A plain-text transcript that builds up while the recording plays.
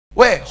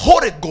we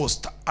Holy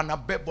Ghost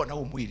anabebwa na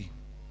mwili.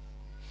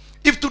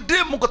 If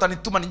today Mungu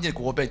atanituma ninyi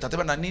kuombea,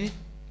 itatembea na nini?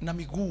 Na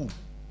miguu.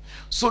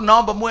 So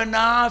naomba muwe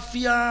na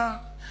afya,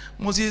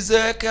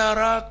 msizeke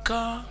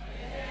haraka.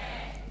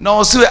 Na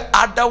usiwe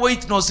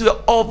underweight, na usiwe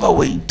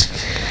overweight.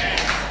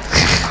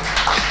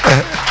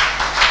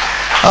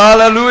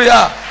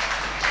 Hallelujah.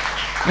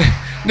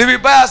 Ni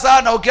vibaya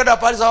sana ukienda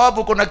pale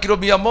sababu kuna kilo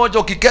 100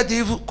 ukiketi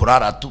hivi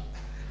kulala tu.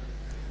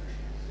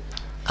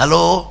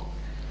 Hello.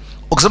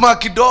 Ukisema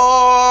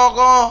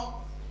kidogo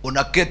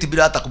unaketi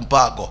bila hata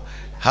kumpango.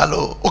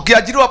 Hello.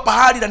 Ukiajiriwa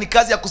pahali na ni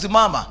kazi ya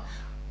kusimama,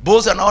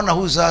 boss anaona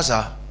huyu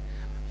sasa.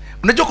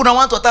 Unajua kuna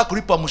watu wataka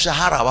kulipa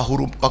mshahara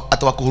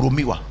wa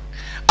kuhurumiwa.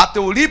 Ate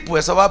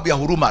ulipwe sababu ya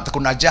huruma, ata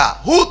kuna njaa.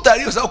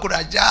 Hutalipa sababu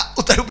kuna njaa,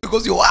 utalipa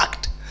because you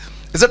worked.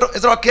 Is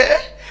that okay?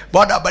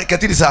 Bwana abariki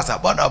tini sasa.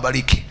 Bwana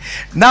abariki.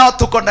 Now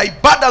tuko na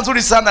ibada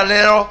nzuri sana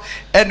leo,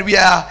 and we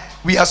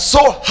are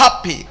so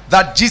happy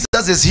that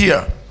Jesus is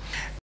here.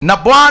 Na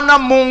Bwana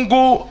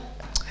Mungu,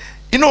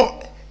 you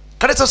know,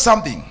 can I say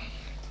something?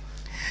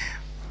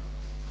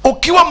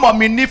 Ukiwa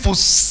mwaminifu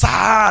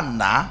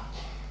sana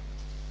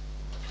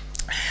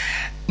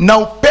na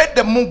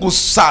upende Mungu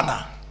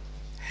sana,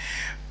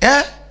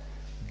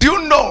 do you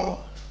know,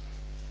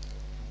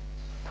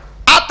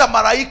 hata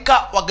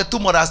malaika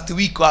wangetumwa last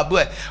week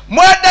waambiwe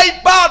mwende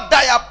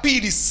ibada ya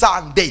pili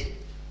Sunday,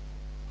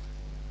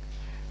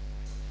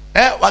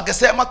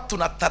 wangesema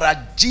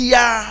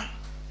tunatarajia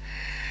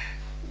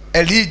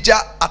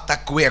Elijah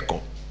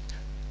atakuweko,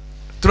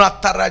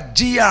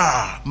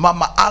 tunatarajia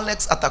Mama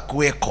Alex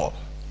atakuweko.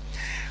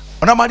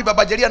 Ona mahali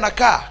Baba Jeria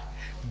anakaa.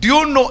 Do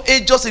you know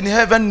angels in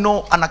heaven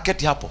know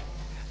anaketi hapo?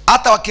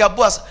 Hata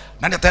wakiabua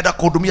nani ataenda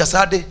kuhudumia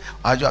Sunday,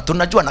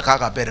 tunajua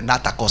nakaa mbele na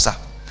atakosa.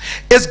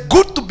 It's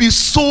good to be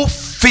so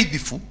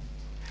faithful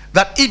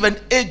that even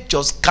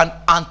angels can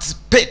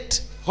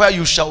anticipate where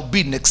you shall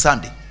be next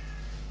Sunday.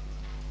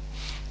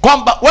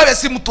 Kwamba wewe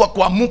si mtu wa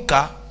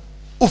kuamuka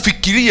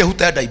ufikirie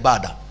hutaenda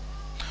ibada.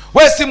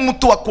 Wewe si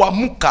mtu wa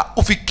kuamuka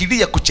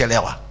ufikirie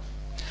kuchelewa.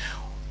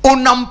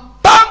 Una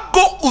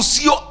mpango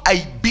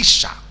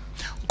usioaibisha.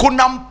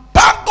 Kuna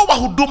mpango wa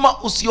huduma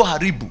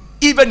usioharibu.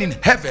 Even in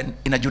heaven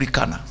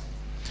inajulikana.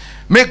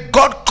 May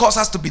God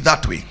cause us to be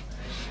that way.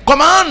 Kwa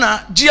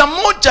maana njia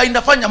moja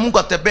inafanya Mungu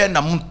atembee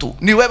na mtu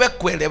ni wewe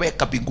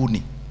kueleweka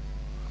mbinguni.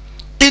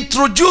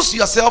 Introduce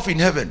yourself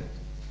in heaven.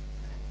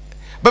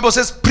 Bible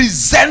says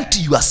present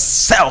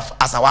yourself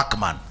as a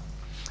workman.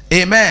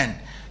 Amen.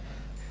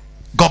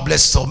 God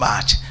bless so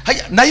much.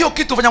 Haya, na hiyo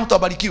kitu fanya mtu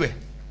abarikiwe.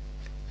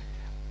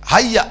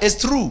 Haya, it's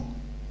true.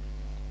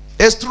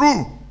 It's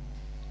true.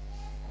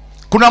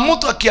 Kuna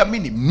mtu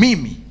akiamini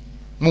mimi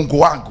Mungu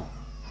wangu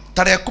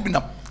tarehe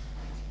 11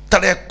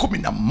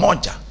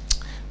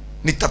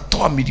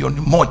 nitatoa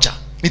milioni 1,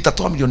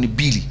 nitatoa milioni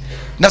 2,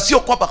 na sio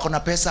kwamba kuna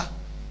pesa.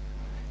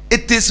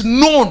 It is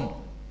known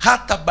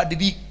hata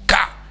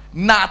badilika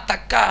na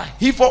atakaa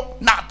hivyo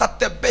na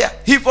atatembea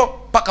hivyo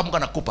mpaka Mungu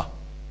anakupa.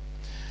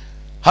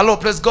 Hello,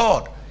 praise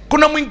God.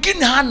 Kuna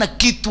mwingine hana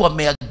kitu,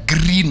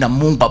 ameagree na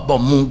Mungu ambao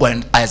Mungu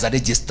as a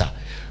register.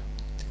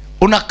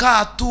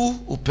 Unakaa tu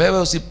upewe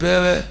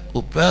usipewe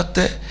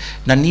upate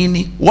na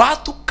nini.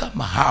 Watu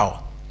kama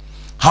hao,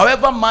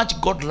 however much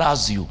God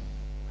loves you,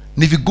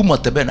 ni vigumu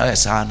atembee na wewe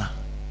sana.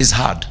 It's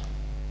hard.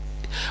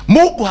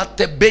 Mungu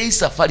hatembei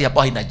safari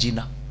ambayo haina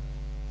jina.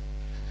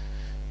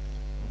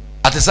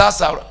 Ati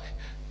sasa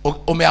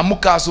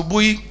umeamuka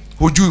asubuhi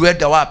hujui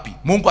wenda wapi.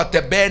 Mungu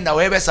atembee na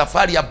wewe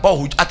safari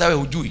ambayo hata wewe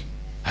hujui.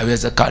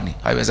 Haiwezekani,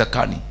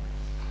 haiwezekani.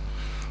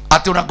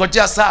 Ati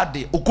unangojea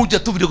Sunday ukuje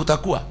tu vile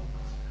kutakuwa.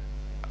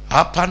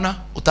 Hapana,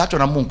 utaachwa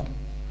na Mungu.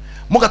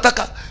 Mungu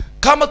ataka,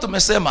 kama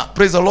tumesema,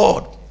 praise the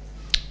Lord,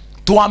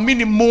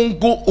 tuamini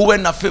Mungu uwe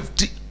na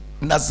 50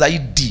 na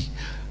zaidi.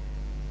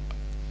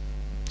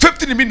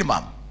 50 ni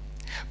minimum.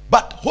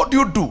 But what do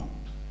you do?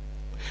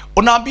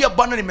 Unaambia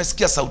Bwana,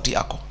 nimesikia sauti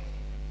yako.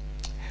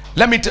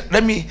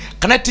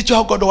 Can I teach you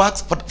how God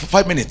works for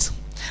 5 minutes?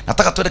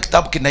 Nataka tuende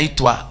kitabu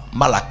kinaitwa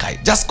Malachi.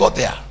 Just go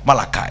there,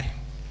 Malachi.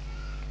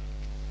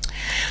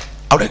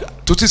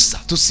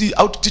 To see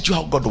how to teach you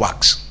how God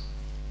works.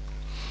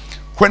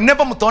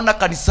 Whenever mtaona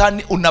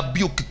kanisani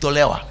unabii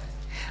ukitolewa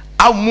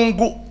au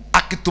Mungu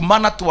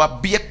akitumana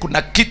tuambie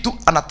kuna kitu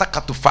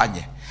anataka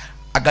tufanye,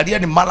 angalia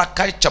ni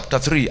Malachi chapter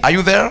 3. Are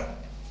you there?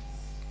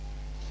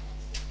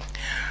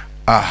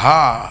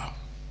 Aha.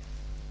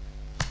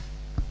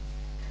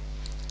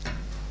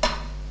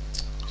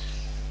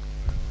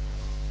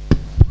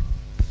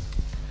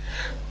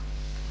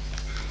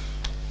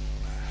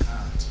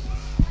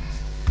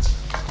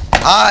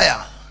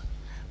 Haya.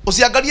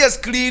 Usiangalie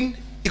screen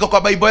iko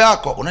kwa Bible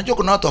yako. Unajua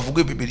kuna watu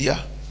wafungui Biblia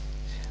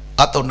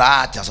hata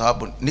unaacha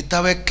sababu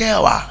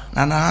nitawekewa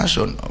na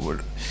nation.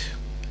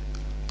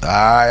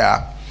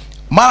 Haya.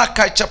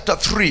 Malachi chapter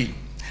 3.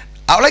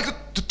 I would like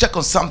to check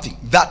on something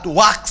that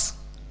works,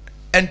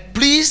 and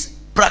please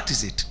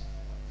practice it.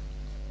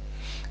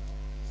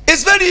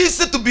 It's very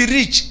easy to be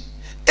rich.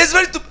 It's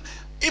very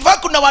if I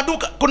kuna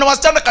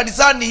wasichana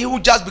kanisani who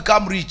just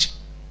become rich.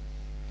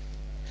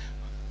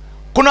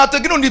 Kuna watu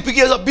wengine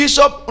unipigia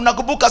bishop,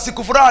 unakumbuka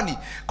siku fulani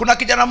kuna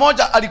kijana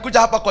moja alikuja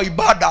hapa kwa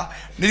ibada,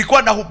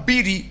 nilikuwa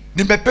nahubiri,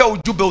 nimepewa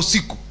ujumbe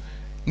usiku.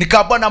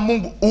 Nikaambia na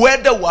Mungu,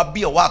 uende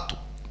uambie watu,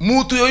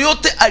 mtu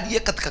yoyote aliye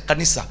katika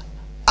kanisa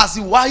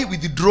asiwahi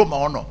withdraw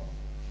maono.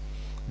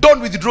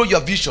 Don't withdraw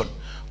your vision.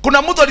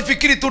 Kuna mtu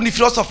alifikiri tu ni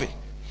philosophy.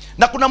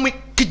 Na kuna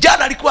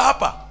kijana alikuwa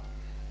hapa,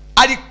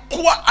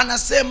 alikuwa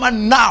anasema,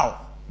 now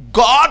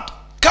God,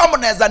 kama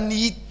naweza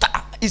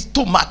niita, is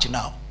too much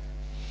now.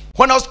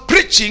 When I was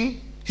preaching,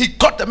 he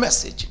caught the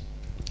message.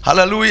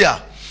 Hallelujah.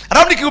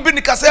 Alafu nikihubiri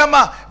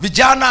nikasema,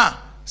 vijana,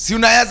 si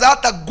unaweza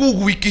hata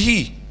Google wiki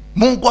hii,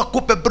 Mungu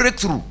akupe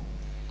breakthrough,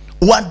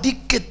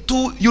 uandike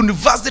tu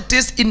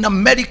universities in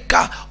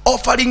America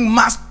offering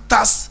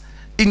masters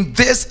in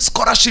this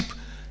scholarship.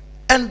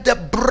 And the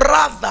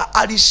brother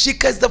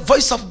alishika is the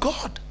voice of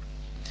God.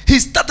 He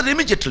started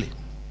immediately.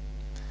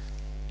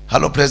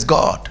 Hello, praise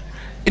God.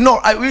 You know,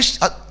 I wish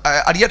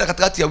alienda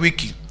katikati ya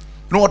wiki.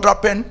 You know what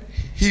happened?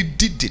 He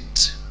did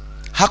it.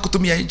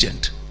 Hakutumia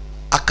agent.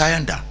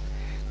 Akaenda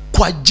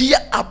kwa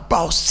njia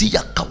ambao si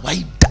ya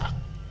kawaida.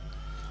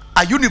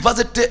 A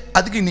university,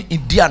 I think in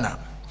Indiana.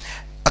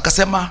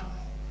 Akasema,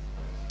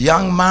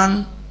 young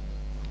man,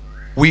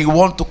 we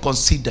want to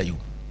consider you.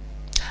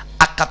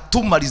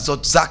 Akatuma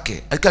result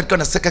zake. Alikuwa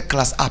na second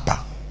class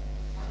hapa.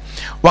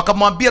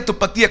 Wakamwambia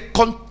tupatie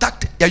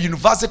contact ya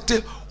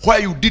university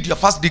where you did your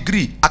first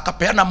degree.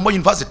 Akapeana more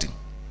university.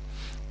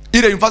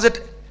 Ile university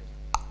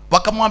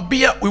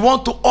wakamwambia, we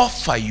want to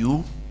offer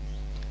you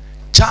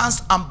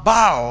chance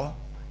ambao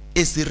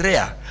is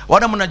rare.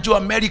 Wana mnajua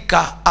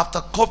America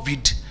after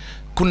COVID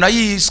kuna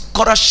hii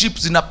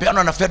scholarships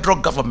zinapeanwa na federal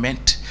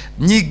government,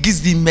 nyingi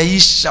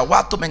zimeisha,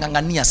 watu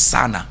mengangania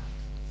sana.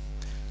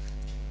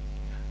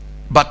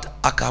 But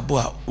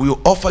akabua, we will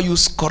offer you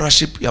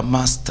scholarship ya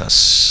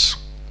masters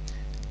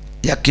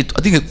ya kitu,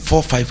 I think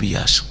 4-5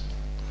 years.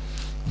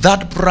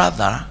 That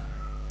brother,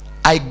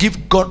 I give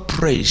God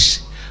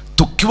praise,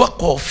 tukiwa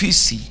kwa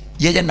ofisi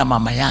yeye na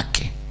mama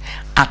yake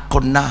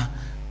akona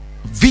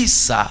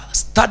visa,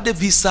 study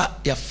visa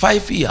ya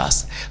 5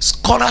 years,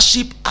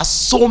 scholarship,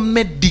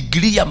 asome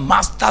degree ya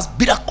masters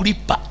bila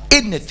kulipa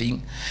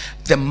anything.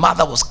 The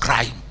mother was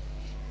crying,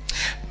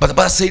 but the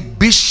brother said,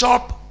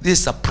 Bishop, this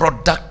is a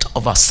product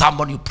of a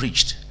sermon you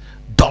preached.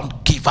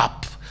 Don't give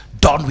up,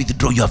 don't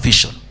withdraw your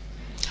vision.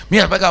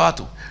 Mimi napaka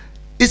watu,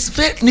 it's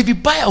very, ni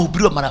vibaya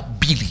uhubiriwa mara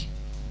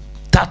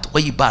 2-3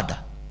 kwa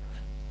ibada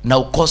na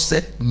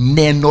ukose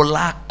neno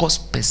lako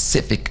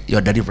specific,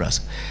 your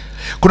deliverance.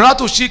 Kuna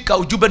watu ushika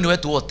ujumbe ni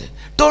wetu wote.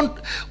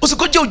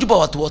 Usikoje ujumbe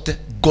watu wote,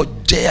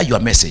 gojea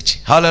your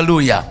message.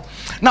 Hallelujah.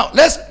 Now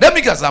let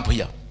me give an example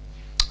here.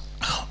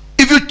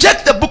 If you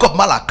check the book of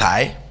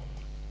Malachi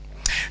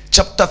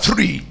chapter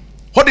 3,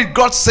 what did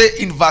God say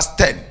in verse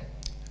 10?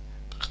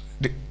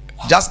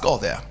 Just go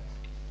there.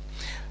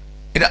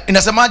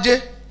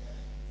 Inasemaje?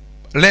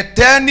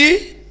 Leteni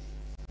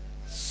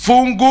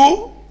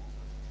fungu,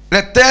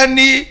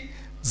 leteni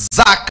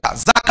zaka.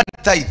 Zaka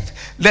ni tithe.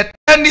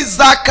 Leteni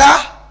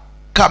zaka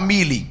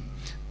kamili.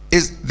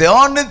 Is the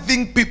only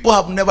thing people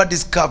have never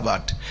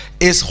discovered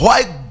is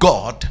why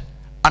God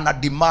ana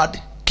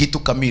demand kitu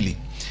kamili.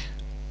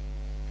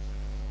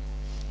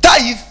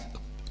 Tithe,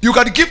 you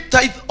can give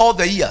tithe all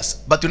the years,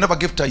 but you never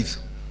give tithe.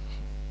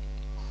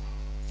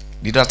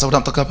 Did that what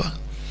I'm talking about?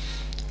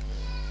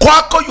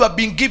 Kwako, you have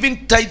been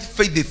giving tithe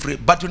faithfully,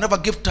 but you never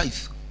give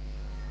tithe.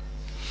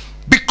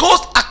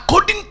 Because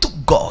according to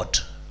God,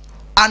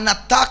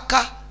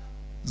 anataka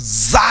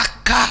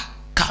zaka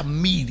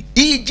kamili.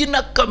 Hii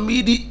jina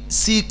kamili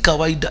si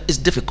kawaida,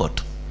 is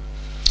difficult.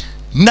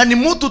 Na ni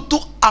mtu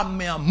tu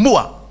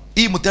ameamua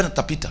hii mtihani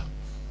tapita.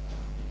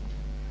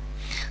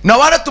 Na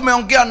wale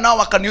tumeongea nao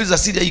wakaniuliza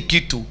siri hii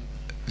kitu,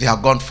 they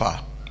have gone far.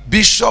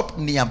 Bishop,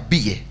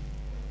 niambie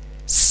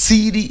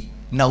siri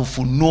na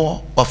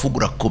ufunuo wa fungu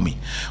la 10.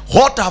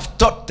 What I have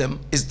taught them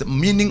is the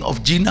meaning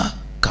of jina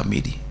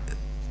kamili.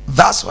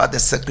 That's where the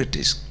secret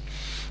is.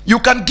 You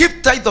can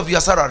give tithe of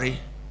your salary,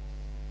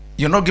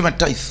 you're not given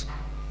tithe.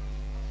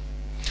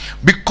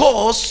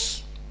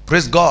 Because,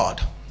 praise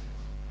God,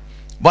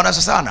 Bwana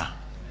sana,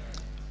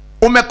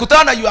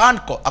 umekutana na your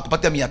uncle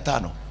akupatia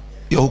 500,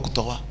 hiyo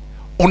hukutoa.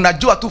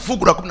 Unajua tu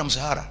fungu la 10 na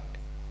mshahara.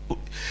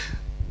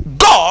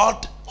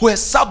 God who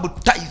has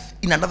sub tithe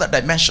in another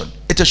dimension,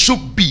 it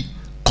should be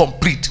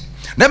complete.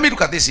 Let me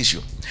look at this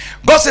issue.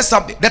 God says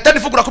something. Leteni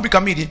fungu la 10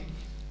 kamili,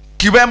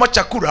 kiwemo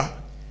chakula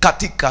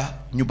katika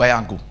nyumba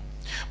yangu.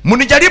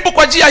 Munijaribu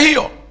kwa njia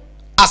hiyo,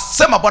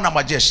 asema Bwana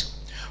majeshi.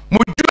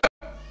 Mjue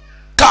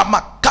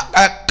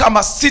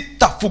kama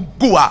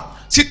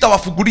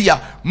sitawafungulia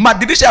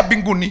madirisha ya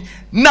mbinguni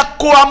na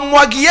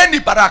kuamwagieni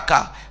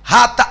baraka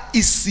hata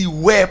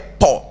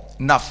isiwepo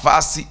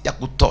nafasi ya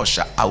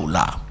kutosha au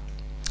la.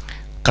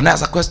 Can I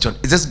ask a question?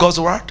 Is this God's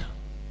word?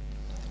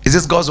 Is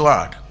this God's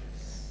word?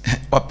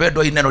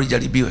 Wapendwa, hii neno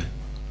lijaribiwe.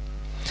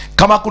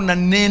 Kama kuna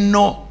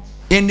neno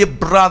any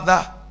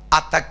brother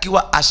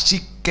atakiwa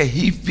ashike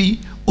hivi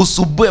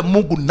usubue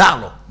Mungu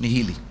nalo ni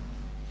hili.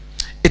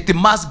 It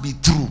must be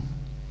true.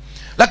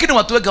 Lakini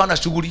watu wengi hawana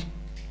shughuli.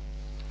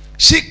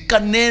 Shika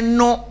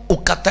neno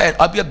ukatae.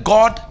 Ambia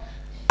God,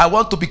 I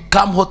want to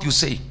become what you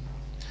say.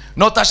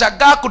 Na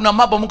utashangaa kuna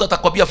mambo Mungu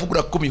atakwambia fungu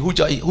la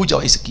 10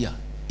 hujawaisikia.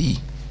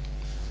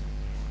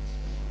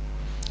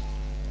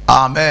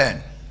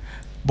 Amen.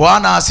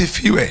 Bwana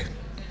asifiwe.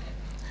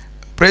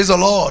 Praise the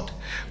Lord.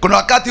 Kuna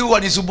wakati huwa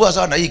nisubua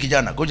sana hii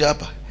kijana. Kuja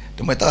hapa.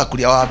 Tumetaka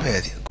kulia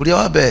wabethi. Kulia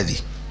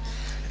wabethi.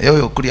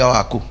 Yoyo kulia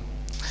waku.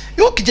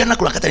 Yo kijana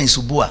kuna wakati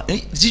nisubua.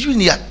 Sijui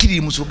ni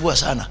akili msubua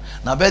sana.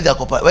 Na bethi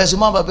yako pale. Wewe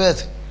simama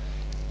bethi.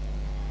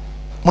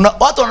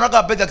 Watu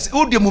wanataka bethi.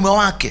 Huyu ndiye mume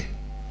wake.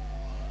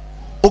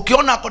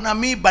 Ukiona akona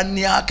miba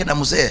ni yake na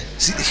mzee.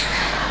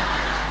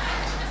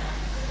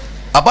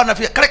 Hapana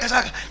pia kale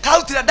kasaka.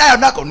 Kauti la dayo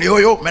nako ni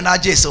huyo mena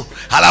Yesu.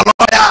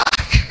 Hallelujah.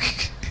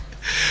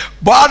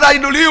 Bwana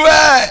inuliwe.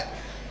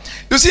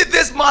 You see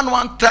this man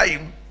one time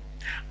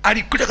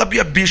alikuja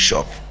kabia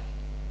bishop.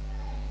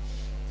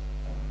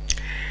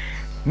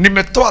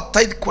 Nimetoa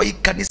tithe kwa hii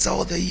kanisa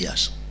all the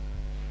years.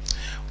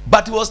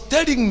 But he was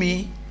telling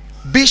me,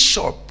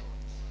 Bishop,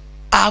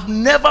 I've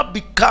never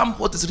become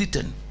what is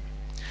written.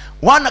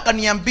 Wana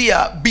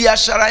kaniambia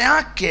biashara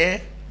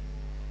yake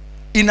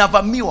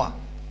inavamiwa.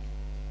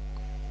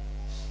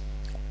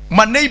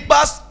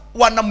 Maneighbors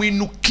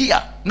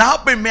wanamuinukia na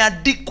hapa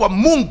imeandikwa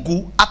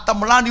Mungu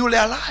atamlani yule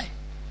alaye.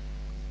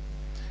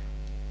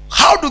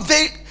 How do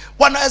they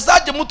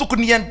wanawezaje mtu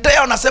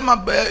kuniendea wanasema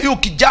huyu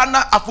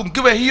kijana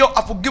afungiwe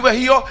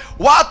hiyo,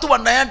 watu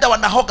wanaenda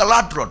wanahoga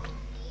landlord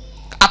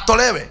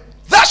atolewe.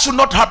 That should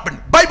not happen.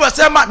 Bible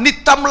inasema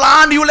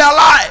nitamlaani yule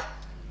alaye.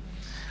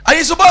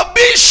 Aisema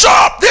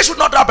Bishop, this should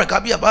not happen.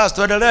 Kabia basi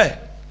tuendelee.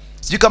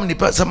 Sijui kama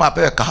nisema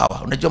apewe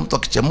kahawa. Unajua mtu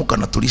akichemuka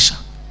anatulisha.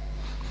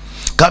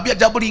 Kabia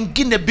jambo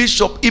lingine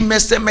Bishop,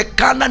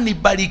 imesemekana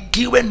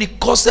nibarikiwe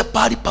nikose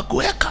pali pa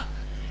kuweka.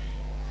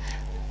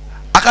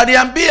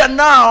 Akaniambia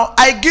now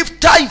I give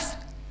tithe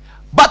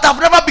but I've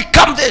never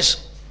become this.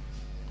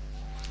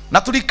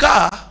 Na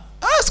tulikaa,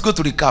 siku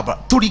tulikaa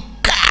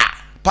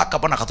paka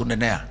bwana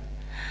katunenea.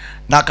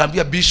 Na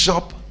akaniambia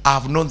Bishop,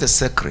 I've known the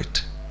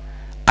secret.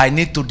 I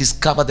need to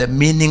discover the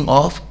meaning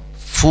of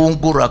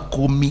fungu la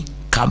 10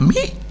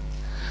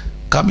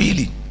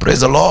 kamili. Praise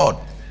the Lord.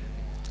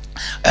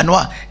 And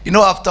you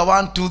know, after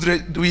 1, 2,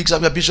 3 weeks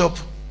I'm a Bishop,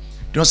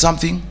 you know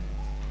something?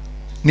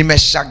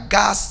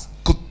 Nimeshagas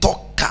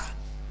kutoka.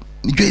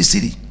 Nijue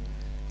siri.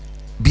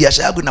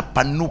 Biashara yangu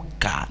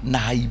inapanuka na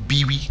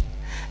haibiwi.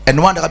 And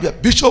one akambia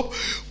Bishop,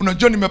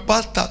 unajua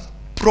nimepata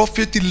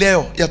profit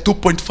leo ya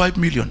 2.5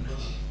 million.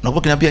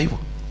 Nakumbuka kiniambia hivyo.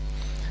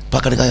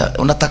 Paka nikaya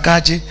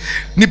unatakaje?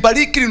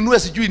 Nibariki ninunue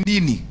sijui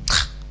nini.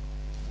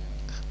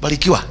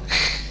 Barikiwa.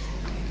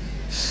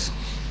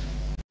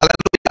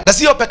 Haleluya. Na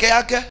sio peke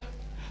yake.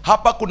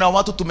 Hapa kuna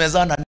watu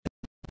tumezana.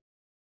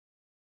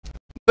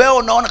 Wewe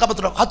unaona kama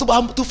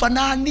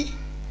hatufanani.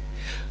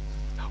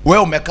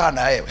 Wewe umekaa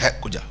na yeye,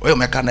 kuja. Wewe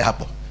umekaa na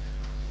hapo.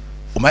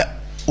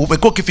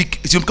 Umekuwa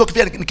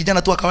kifikia ni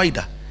kijana tu wa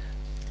kawaida.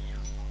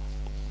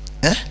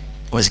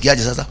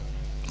 Umesikiaje sasa?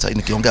 Sasa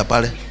nikiongea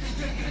pale.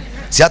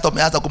 Si hata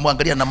umeanza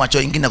kumwangalia na macho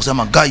mengine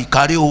kusema gai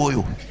kali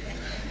huyu.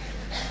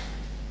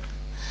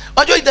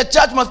 Unajua in the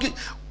church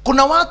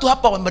kuna watu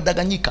hapa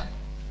wamedanganyika.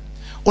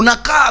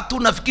 Unakaa tu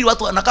nafikiri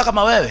watu wanakaa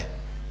kama wewe.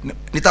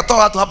 Nitatoa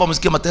watu hapa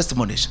msikie ma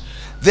testimonies.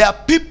 There are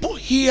people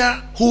here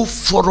who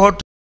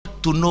forgot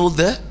to know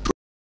the truth.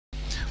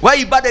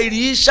 Wewe ibada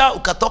iliisha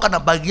ukatoka na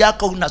bagi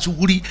yako una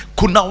shughuli.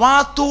 Kuna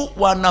watu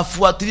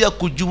wanafuatilia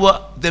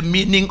kujua the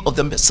meaning of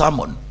the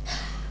sermon.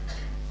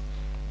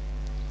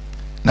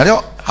 Na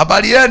leo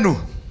habari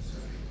yenu.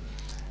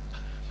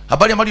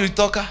 Habari ambayo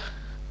ilitoka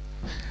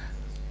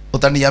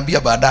utaniambia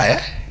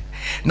baadaye.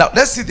 Now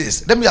let's see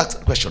this. Let me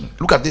ask a question.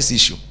 Look at this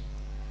issue.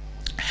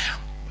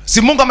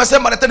 Si Mungu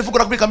amesema leteni fungu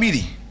la 10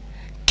 kamili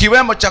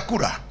kiwemo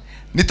chakula,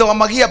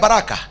 nitawamwagia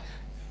baraka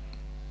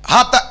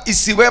hata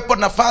isiwepo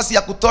nafasi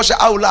ya kutosha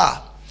au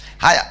la.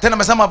 Haya tena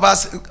amesema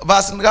verse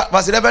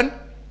 11,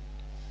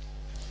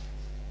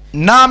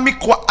 nami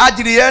kwa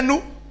ajili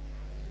yenu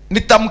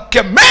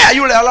nitamkemea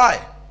yule alaye.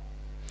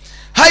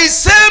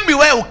 Haisemi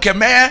wewe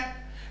ukemee,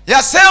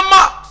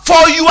 yasema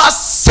for your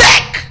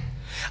sake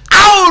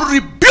I'll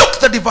rebuke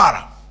the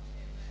devourer.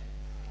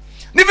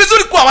 Ni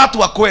vizuri kwa watu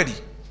wa kweli.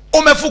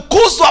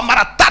 Umefukuzwa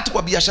mara 3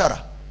 kwa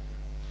biashara.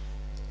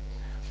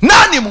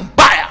 Nani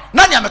mbaya?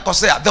 Nani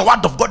amekosea? The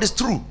word of God is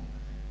true.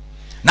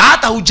 Na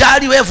hata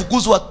hujali wewe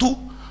fukuzwa tu.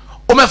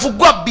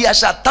 Umefungua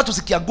biashara 3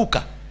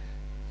 zikianguka.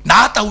 Na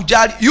hata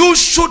hujali. You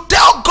should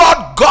tell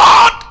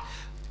God,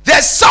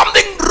 there's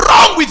something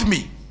wrong with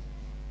me.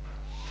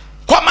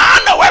 Kwa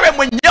maana wewe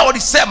mwenyewe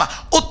ulisema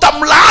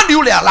utamlaani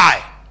yule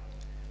alaye.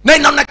 Na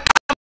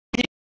inaonekana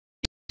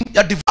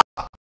ya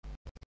divaa.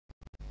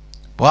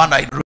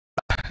 Bwana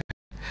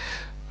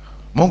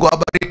Mungu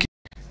abariki.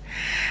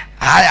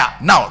 Haya,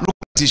 now look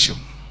at this issue.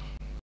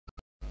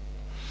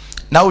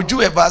 Na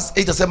ujue verse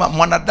 8 asema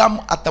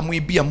mwanadamu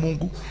atamuibia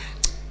Mungu.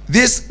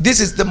 This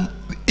is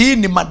hii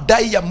ni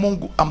madai ya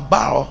Mungu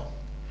ambao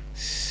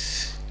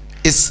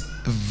is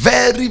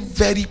very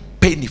very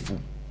painful.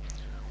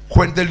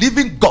 When the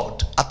living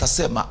God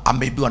atasema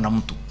ameibiwa na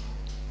mtu.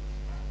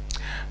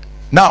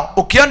 Now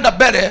ukienda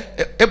mbele,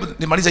 hebu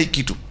nimaliza hii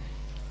kitu.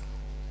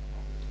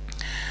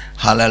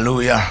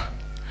 Hallelujah.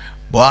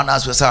 Bwana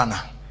asifiwe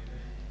sana.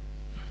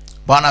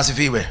 Bwana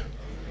asifiwe.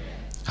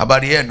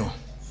 Habari yenu?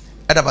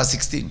 At verse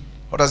 16.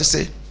 What does it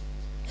say?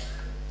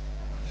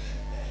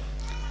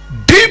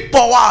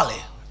 Ndipo wale,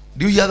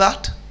 do you hear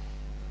that?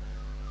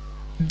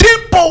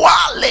 Ndipo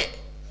wale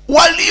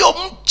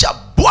waliomcha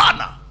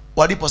Bwana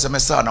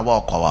waliposemezana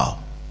wao kwa wao.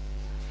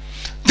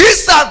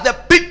 These are the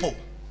people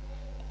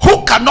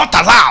who cannot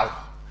allow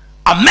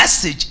a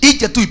message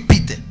ije tu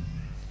ipite.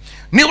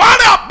 Ni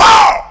wale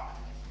ambao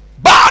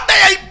baada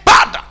ya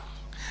ibada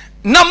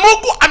na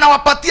Mungu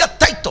anawapatia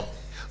title,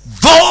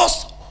 those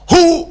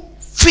who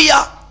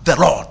fear the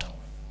Lord.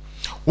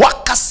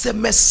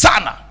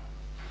 Wakasemezana.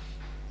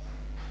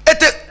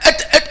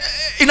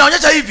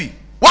 Inaonyesha hivi,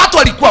 watu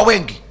walikuwa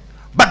wengi,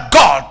 but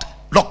God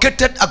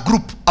located a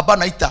group ambao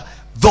naita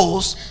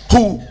those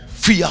who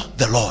fear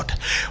the Lord.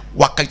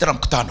 Wakaitana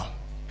mkutano,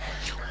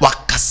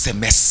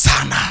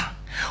 wakasemezana,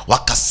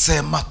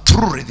 wakasema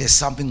truly there's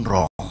something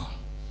wrong.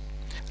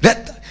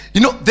 That,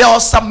 you know, there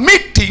was a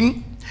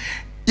meeting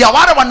ya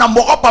wale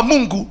wanamwogopa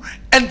Mungu,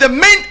 and the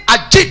main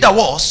agenda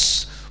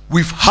was,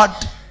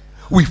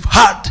 we've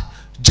heard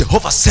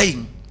Jehovah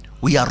saying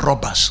we are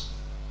robbers.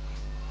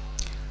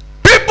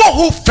 People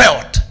who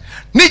felt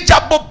ni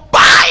jambo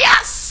baya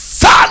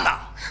sana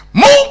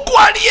Mungu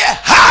aliye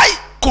hai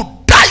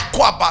kudai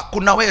kwamba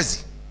kuna wezi,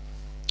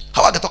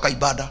 hawangetoka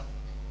ibada,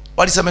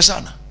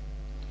 walisemeshana.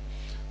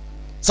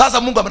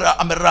 Sasa Mungu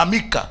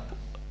ameramika,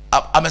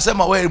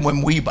 amesema wewe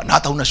mwemuiba na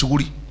hata una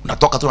shughuli,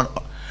 unatoka tu,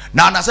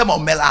 na anasema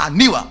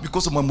umelaaniwa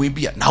because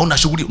umemwibia na una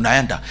shughuli,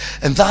 unaenda.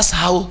 And that's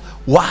how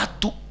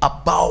watu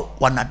ambao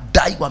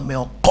wanadai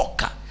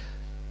wameokoka,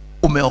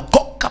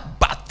 umeokoka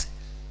but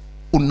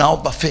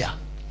unaoverfare,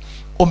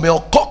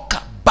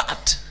 umeokoka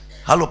but,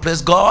 hello,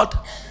 praise God,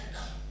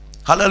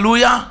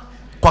 hallelujah,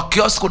 kwa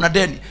kios kuna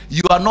deni.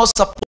 You are not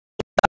supposed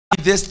to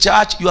be this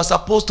church, you are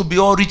supposed to be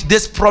all rich.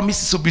 This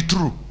promise to be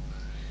true.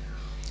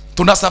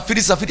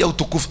 Tunasafiri safari ya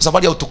utukufu,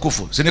 safari ya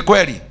utukufu, si ni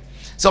kweli?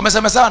 So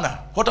wamesema sana.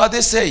 What are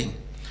they saying?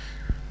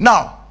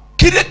 Now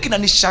kile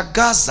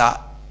kinanishangaza,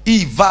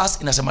 hii verse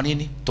inasema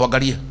nini?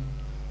 Tuangalie.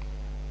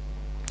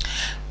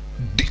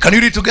 Can you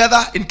read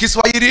together in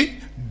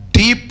Kiswahili?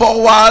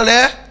 Ndipo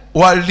wale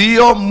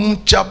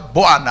waliomcha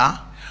Bwana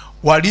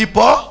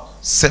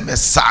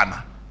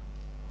waliposemezana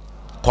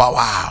kwa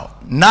wao.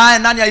 Naye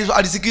nani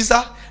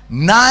alisikiza?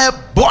 Naye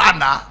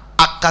Bwana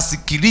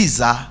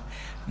akasikiliza,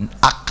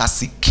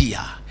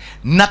 akasikia,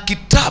 na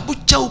kitabu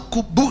cha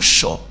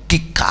ukumbusho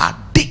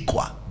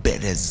kikaandikwa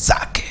mbele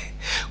zake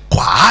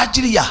kwa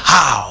ajili ya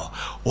hao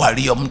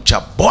waliomcha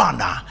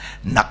Bwana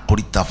na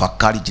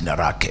kulitafakari jina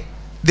lake.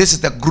 This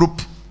is the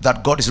group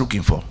that God is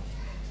looking for.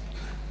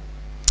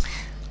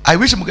 I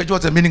wish mngejua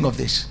the meaning of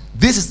this.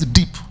 This is the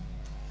deep.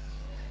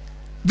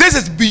 This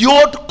is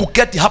beyond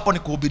kuketi hapo ni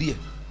kuhubirie.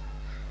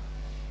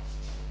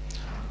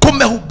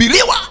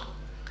 Kumehubiriwa,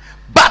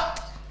 but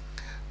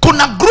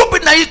kuna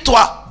group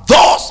inaitwa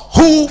those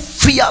who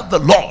fear the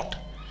Lord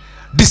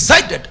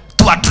decided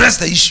to address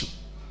the issue.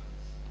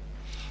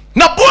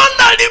 Na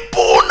Bwana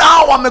alipoona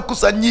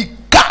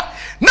wamekusanyika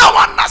na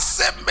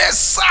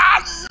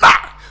wanasemezana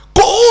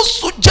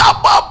kuhusu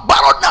jambo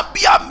ambalo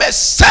nabii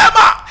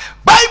amesema,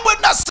 Bible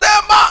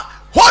inasema,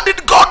 what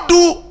did God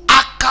do?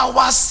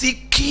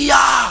 Akawasikia,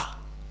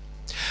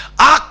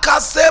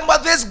 akasema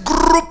this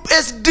group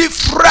is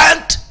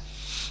different.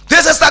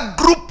 This is a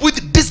group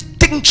with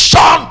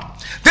distinction.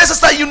 This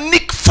is a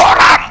unique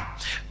forum.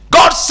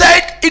 God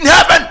said in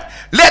heaven,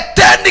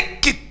 leteni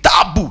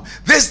kitabu.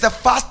 This is the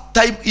first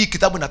time hii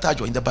kitabu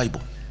inatajwa in the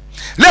Bible.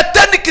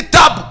 Leteni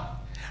kitabu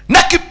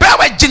na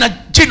kipewe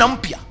jina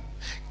mpya,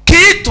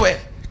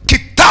 kiitwe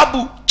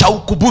kitabu cha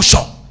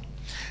ukumbusho.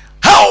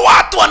 Hao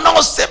watu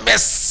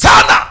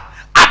wanaosemezana,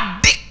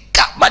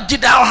 andika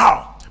majina yao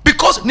hao,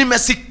 because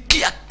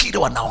nimesikia kile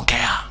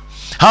wanaongea.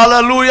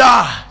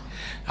 Hallelujah,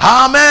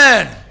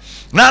 amen.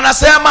 Na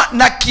anasema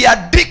na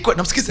kiandikwe,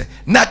 na msikize,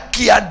 na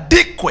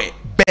kiandikwe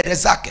mbele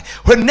zake.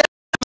 When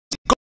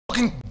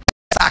talking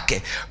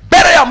zake,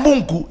 mbele ya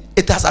Mungu,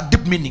 it has a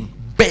deep meaning.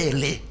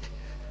 Mbele,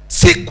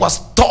 si kwa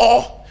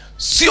store,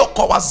 sio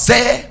kwa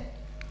wazee.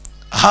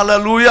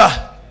 Hallelujah,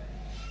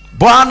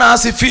 Bwana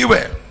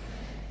asifiwe.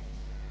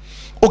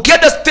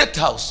 Ukienda State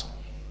House,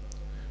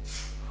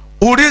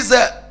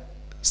 ulize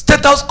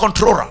State House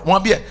controller,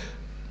 mwambie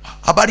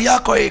habari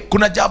yako,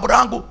 kuna jambo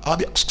langu.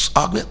 Mwambie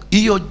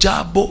hiyo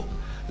jambo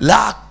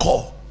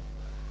lako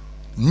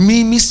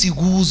mimi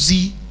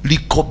siguzi,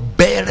 liko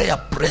mbele ya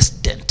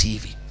president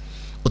hivi,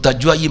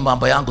 utajua hii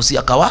mambo yangu si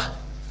akawa.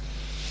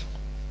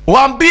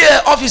 Waambie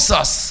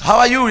officers,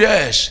 how are you?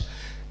 Yes,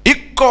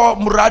 iko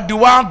mradi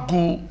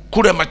wangu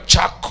kule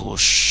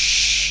Machakos,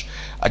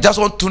 I just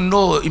want to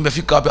know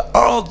imefika wapi.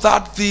 All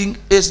that thing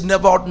is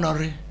never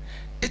ordinary.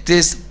 It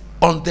is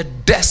on the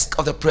desk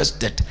of the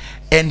president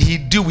and he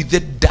deal with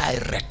it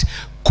direct.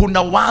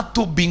 Kuna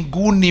watu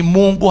binguni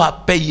Mungu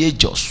hapei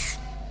angels.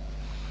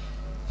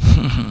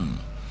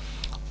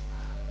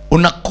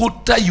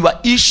 Unakuta your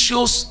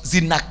issues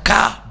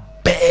zinakaa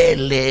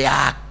mbele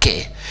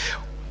yake.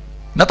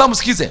 Nataka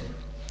msikize,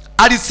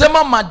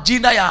 alisema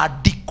majina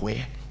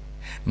yaandikwe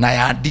na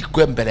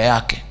yaandikwe mbele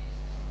yake,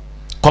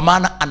 kwa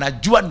maana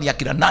anajua ni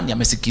akina nani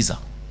amesikiza.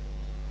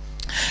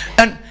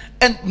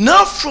 And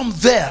now from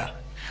there,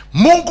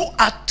 Mungu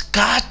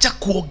akaacha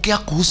kuongea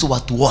kuhusu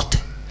watu wote,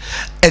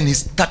 and he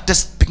started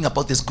speaking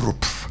about this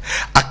group.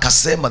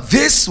 Akasema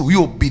this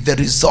will be the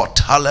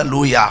result.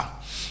 Hallelujah,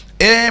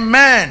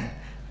 amen.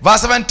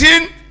 Verse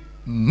 17,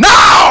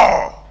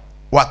 now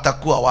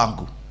watakuwa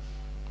wangu,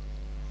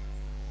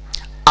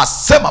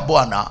 asema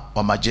Bwana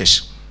wa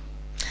majeshi,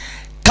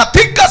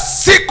 katika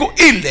siku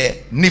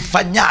ile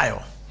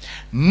nifanyayo,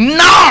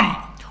 naam,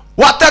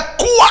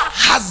 watakuwa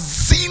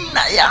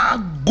hazina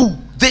yangu.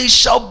 They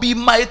shall be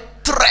my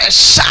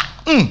treasure.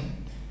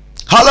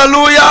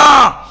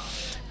 Hallelujah,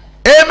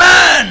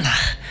 amen.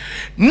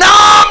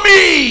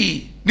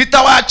 Nami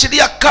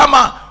nitawaachilia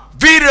kama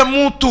vile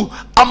mtu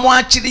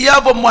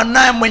amwachiliavyo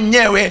mwanae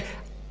mwenyewe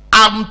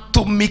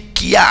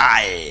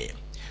amtumikiae,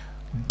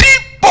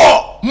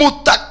 ndipo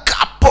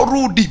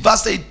mutakaporudi.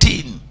 Verse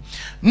 18,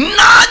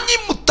 nanyi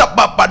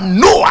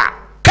mutababanua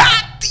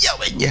kati ya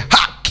wenye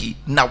haki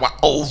na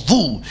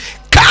waovu,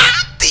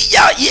 kati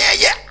ya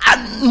yeye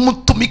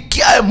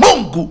amtumikiae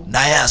Mungu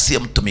na yeye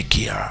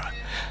asiyemtumikia.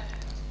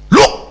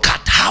 Look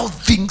at how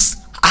things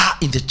are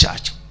in the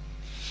church,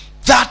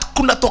 that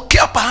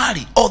kunatokea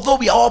pahali, although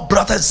we are all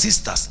brothers and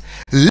sisters,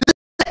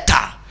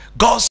 later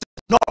God said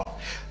no,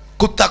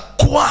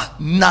 kutakuwa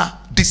na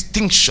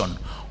distinction,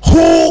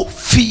 who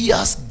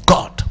fears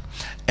God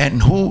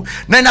and who,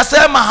 na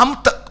inasema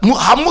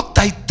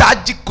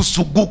hamutahitaji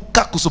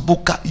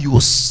kusubuka, you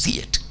will see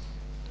it.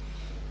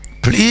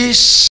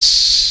 Please,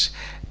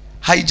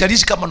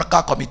 haijalishi kama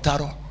unakaa kwa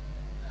mitaro.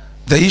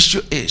 The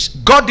issue is,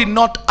 God did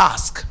not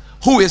ask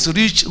who is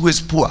rich, who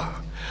is poor,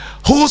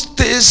 who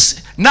stays,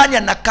 nani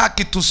anakaa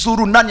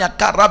Kitusuru, nani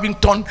anakaa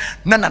Ravington,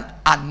 nani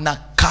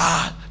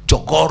anakaa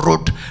Jogoo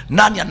Road,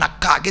 nani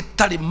anakaa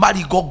Gitari,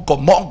 Marigo,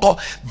 Gomongo.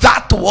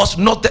 That was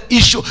not the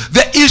issue.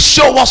 The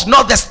issue was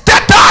not the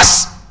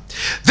status.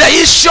 The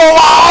issue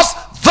was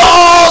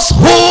those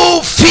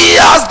who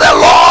fears the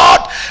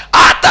Lord.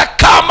 Hata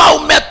kama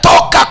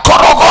umetoka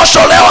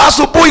Korogosho leo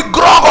asubuhi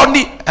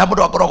Grogoni,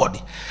 muda wa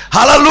Grogoni,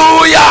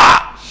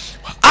 hallelujah,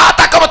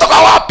 hata kama toka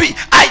wapi,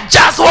 I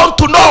just want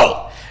to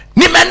know,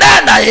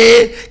 nimenena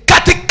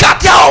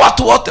katikati hao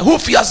watu wote, who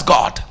fears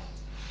God,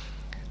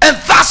 and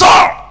that's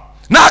all.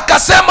 Na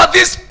akasema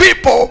these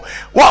people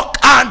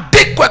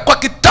waandikwe kwa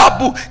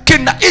kitabu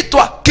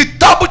kinaitwa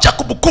kitabu cha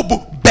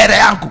kumbukumbu mbele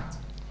yangu,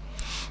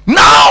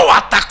 nao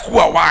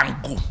watakuwa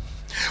wangu,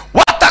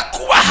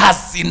 watakuwa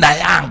hazina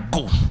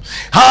yangu.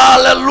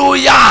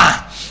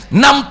 Hallelujah.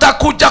 Na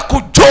mtakuja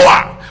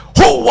kujua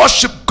who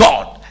worship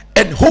God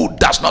and who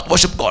does not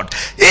worship God.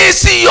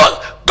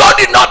 God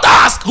did not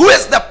ask who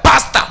is the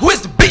pastor, who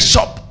is the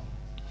bishop,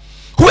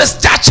 who is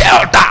church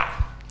elder.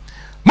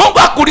 Mungu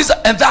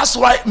akuuliza, and that's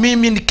why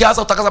mimi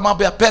nikianza utakaza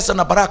mambo ya pesa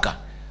na baraka,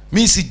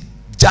 mimi si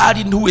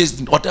jali who is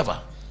whatever.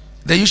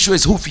 The issue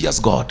is who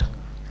fears God.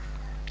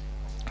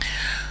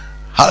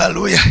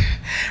 Hallelujah.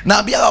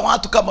 Naambia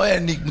watu, kama wewe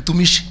ni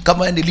mtumishi, kama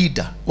wewe ni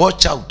leader,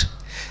 watch out.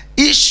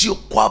 Issue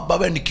kwamba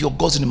wewe ni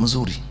kiongozi ni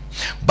mzuri,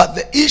 but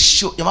the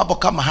issue ya mambo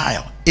kama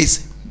hayo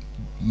is,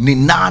 ni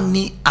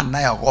nani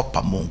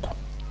anayeogopa Mungu?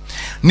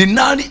 Ni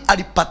nani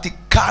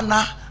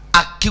alipatikana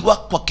akiwa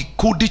kwa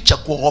kikundi cha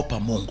kuogopa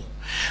Mungu?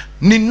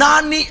 Ni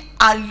nani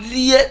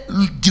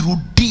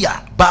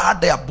aliyejirudia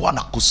baada ya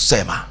Bwana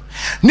kusema?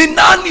 Ni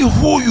nani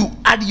huyu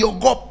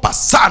aliogopa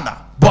sana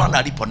Bwana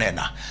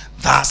aliponena?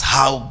 That's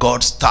how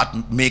God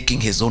started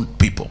making his own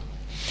people.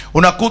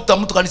 Unakuta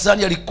mtu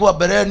kanisani alikuwa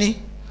bereni,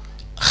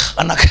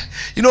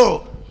 you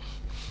know,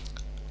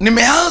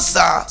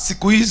 nimeanza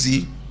siku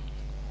hizi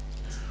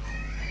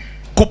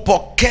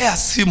kupokea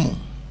simu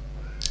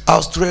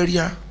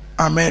Australia,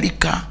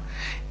 America,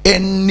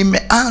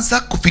 nimeanza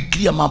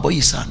kufikiria mambo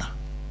hii sana.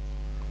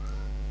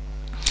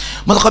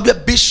 Mtakabia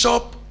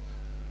bishop,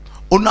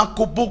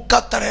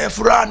 unakumbuka tarehe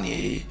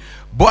fulani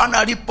Bwana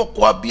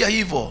alipokuambia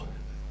hivyo?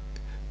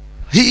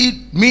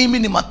 Hii mimi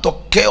ni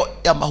matokeo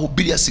ya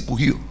mahubiri ya siku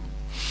hiyo.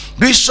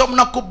 Bishop,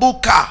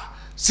 nakumbuka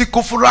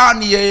siku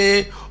fulani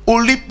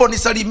ulipo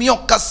nisalimia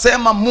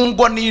ukasema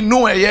Mungu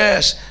aniinue.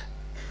 Yes,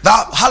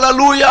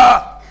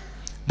 hallelujah,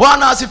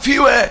 Bwana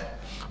asifiwe.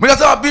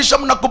 Mnasema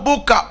bishop,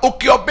 nakumbuka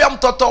ukiombea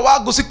mtoto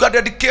wangu siku ya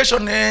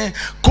dedication,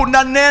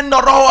 kuna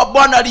neno Roho wa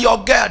Bwana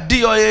aliongea.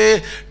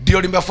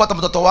 Ndio limefuata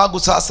mtoto wangu,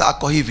 sasa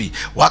ako hivi.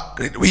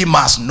 We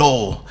must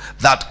know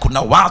that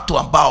kuna watu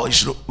ambao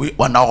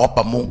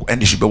wanaogopa Mungu,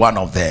 and you should be one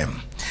of them.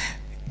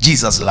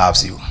 Jesus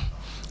loves you.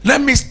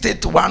 Let me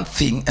state one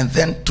thing and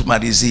then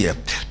tumalizie.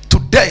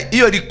 Today,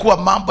 hiyo ilikuwa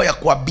mambo ya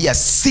kuambia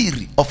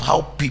siri of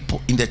how people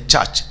in the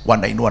church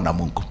wanainua na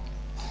Mungu.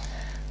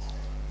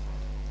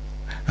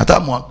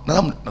 Nataka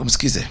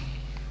msikize.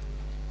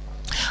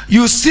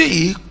 You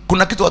see,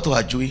 kuna kitu watu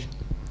hajui.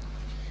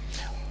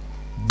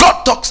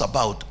 God talks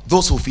about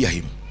those who fear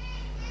him.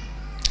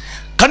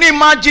 Can you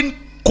imagine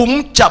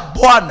kumcha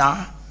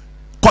Bwana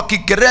kwa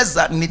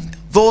Kiingereza ni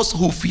those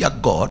who fear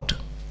God.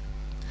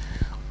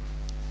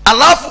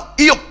 Alafu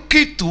hiyo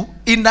kitu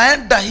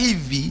inaenda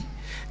hivi,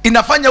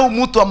 inafanya huyu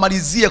mtu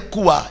amalizie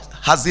kuwa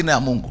hazina ya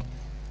Mungu.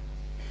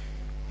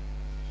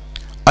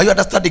 Are you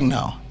understanding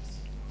now?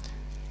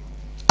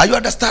 Are you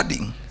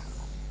understanding?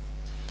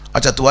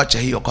 Acha tuache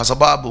hiyo kwa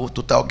sababu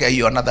tutaongea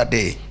hiyo another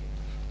day.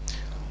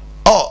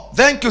 Oh,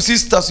 thank you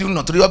sisters, you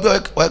know, tuliwaambia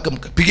weka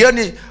mkeka.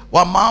 Pigeni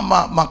wa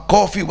mama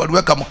makofi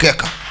waliweka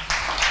mkeka.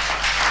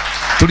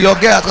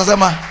 Tuliongea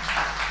tukasema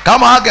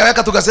kama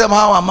hangeweka tukasema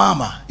hawa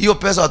mama hiyo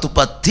pesa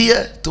watupatie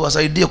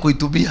tuwasaidie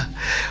kuitumia.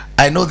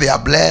 I know they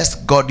are blessed.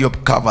 God you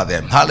cover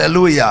them.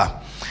 Hallelujah.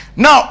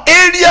 Now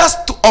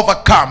areas to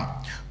overcome.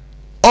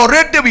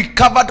 Already we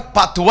covered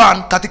part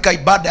 1 katika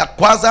ibada ya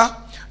kwanza.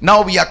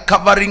 Now we are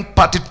covering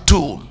part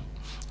 2.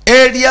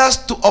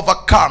 Areas to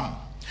overcome.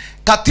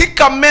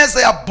 Katika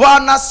meza ya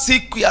Bwana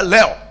siku ya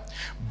leo,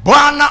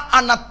 Bwana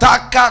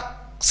anataka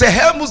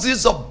sehemu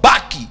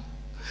zilizobaki.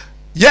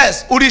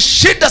 Yes,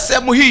 ulishinda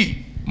sehemu hii,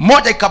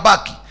 moja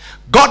ikabaki.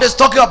 God is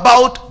talking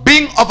about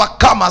being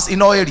overcomers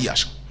in all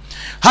areas.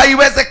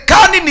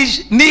 Haiwezekani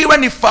niwe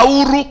ni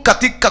faulu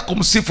katika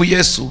kumsifu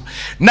Yesu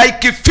na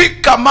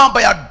ikifika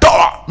mambo ya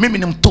doa mimi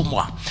ni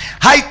mtumwa.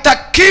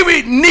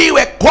 Haitakiwi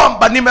niwe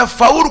kwamba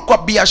nimefaulu kwa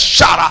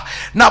biashara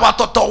na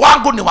watoto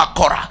wangu ni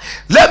wakora.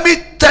 Let me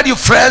tell you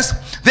friends,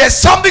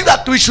 there's something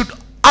that we should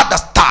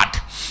understand.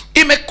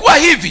 Imekuwa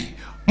hivi,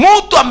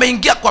 mtu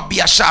ameingia kwa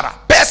biashara,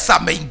 pesa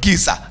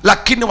ameingiza,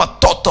 lakini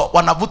watoto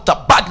wanavuta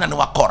bag na ni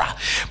wakora.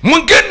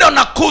 Mwingine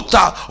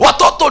unakuta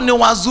watoto ni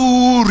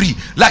wazuri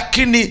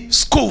lakini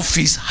school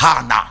fees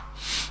hana.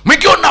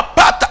 Mwingine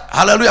unapata,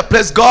 hallelujah,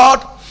 praise God,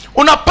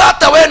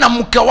 unapata wewe na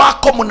mke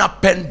wako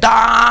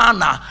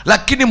mnapendana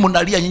lakini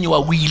mnalia nyinyi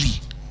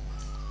wawili.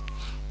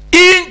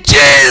 In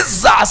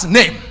Jesus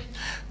name,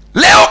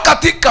 leo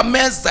katika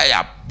meza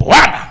ya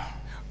Bwana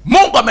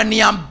Mungu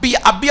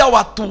ameniambia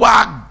watu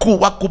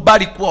wangu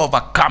wakubali kuwa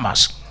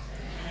overcomers.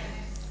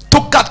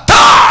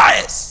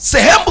 Tukatae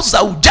sehemu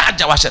za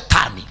ujanja wa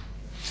shetani.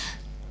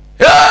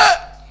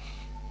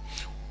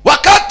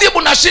 Wakati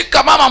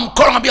mnashika mama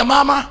mkono mwambia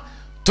mama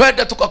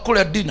twende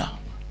tukakule dinner.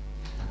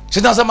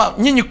 Shetani anasema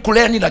nyinyi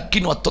kuleni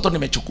lakini watoto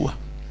nimechukua.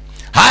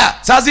 Haya,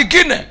 saa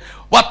zingine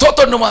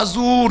watoto ni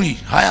wazuri.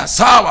 Haya,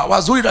 sawa,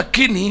 wazuri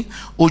lakini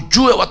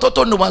ujue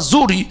watoto ni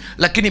wazuri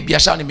lakini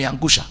biashara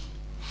nimeangusha.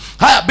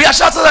 Haya,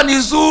 biashara sasa ni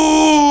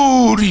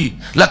nzuri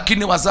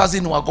lakini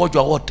wazazi ni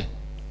wagonjwa wote.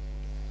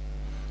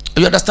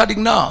 Are you understanding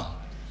now?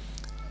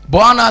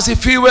 Bwana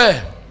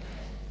asifiwe.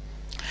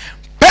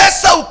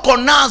 Pesa uko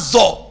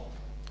nazo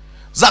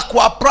za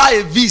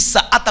kuapply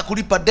visa hata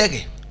kulipa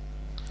ndege.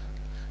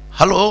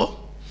 Hello?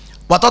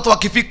 Watoto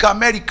wakifika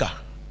America,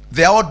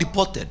 they are all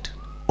deported.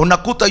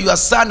 Unakuta your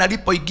son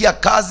alipoingia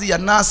kazi ya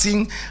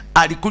nursing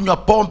alikunywa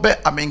pombe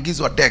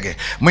ameingizwa ndege.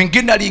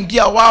 Mwingine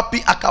aliingia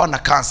wapi akawa na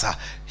kansa.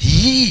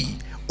 Hii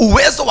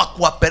uwezo wa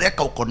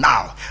kuwapeleka uko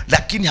nao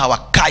lakini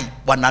hawakai,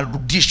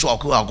 wanarudishwa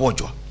wakiwa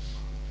wagonjwa.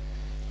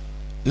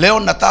 Leo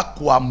nataka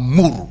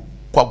kuamuru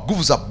kwa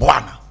nguvu za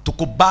Bwana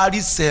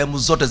tukubali sehemu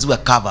zote ziwe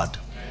covered.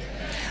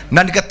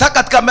 Na nikataka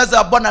katika meza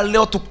ya Bwana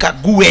leo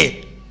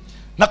tukague.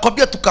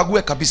 Nakwambia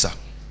tukague kabisa.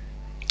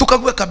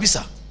 Tukague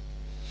kabisa.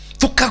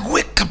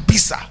 Tukague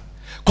kabisa.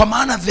 Kwa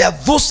maana there are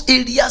those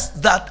areas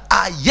that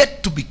are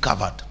yet to be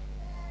covered.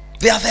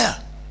 They are there.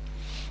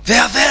 They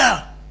are there.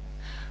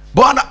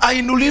 Bwana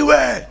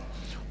ainuliwe.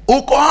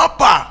 Uko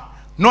hapa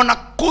na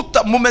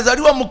nakuta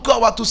mumezaliwa mkiwa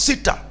watu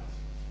 6.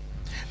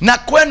 Na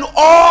kwenu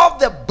all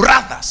the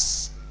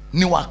brothers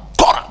ni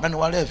wakora na ni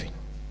walevi.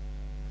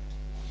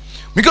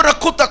 Mwingine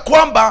unakuta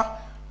kwamba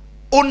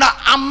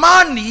una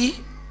amani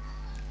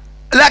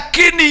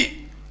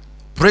lakini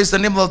praise the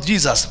name of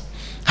Jesus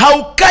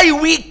haukai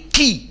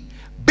wiki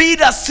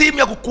bila simu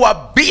ya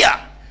kukuambia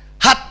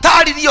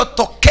hatari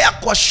iliyotokea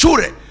kwa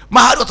shule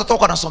mahali watoto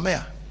wako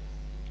wanasomea.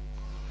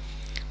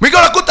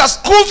 Mwingine unakuta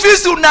school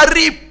fees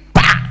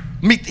unaripa,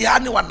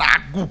 mitihani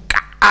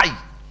wanaanguka. Ai,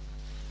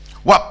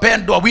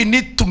 wapendwa, we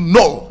need to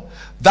know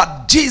that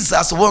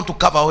Jesus wants to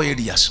cover all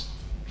areas.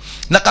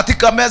 Na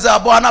katika meza ya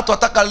Bwana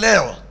tunataka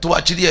leo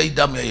tuachilie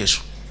damu ya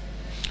Yesu.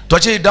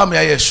 Tuachilie damu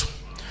ya Yesu.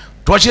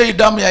 Tuachilie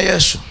damu ya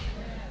Yesu.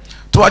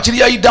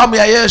 Tuachilie damu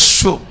ya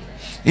Yesu.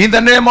 In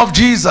the name of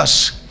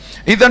Jesus.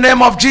 In the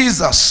name of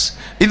Jesus.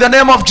 In the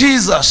name of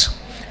Jesus.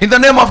 In the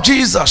name of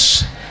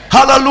Jesus.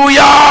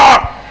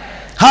 Hallelujah.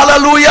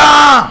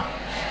 Hallelujah.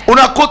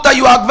 Unakuta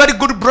you are a very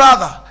good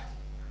brother,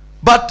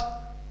 but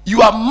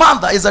your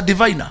mother is a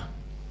diviner.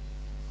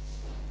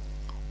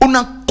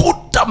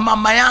 Unakuta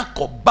mama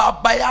yako,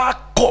 baba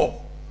yako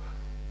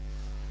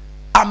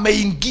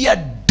ameingia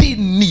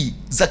dini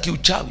za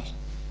kiuchawi.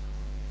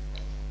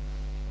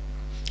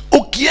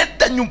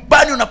 Ukienda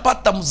nyumbani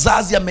unapata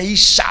mzazi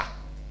ameisha.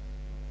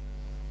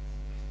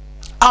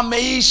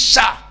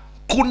 Ameisha.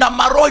 Kuna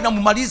maroho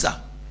inamumaliza.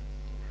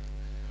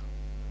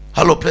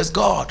 Hello, praise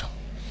God.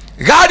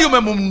 Gari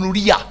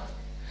umemnunulia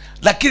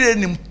lakini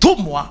ni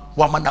mtumwa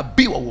wa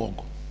manabii wa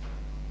uongo.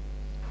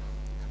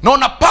 Na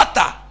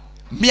unapata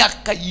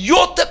miaka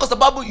yote kwa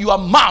sababu your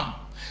mom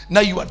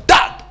na your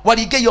dad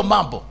waliingia hiyo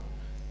mambo,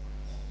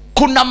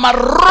 kuna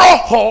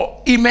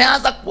maroho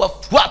imeanza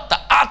kuwafuata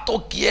hata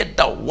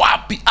ukienda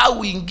wapi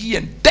au ingie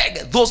ndege,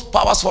 those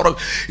powers for,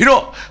 you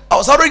know. I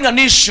was having an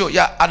issue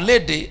ya a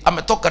lady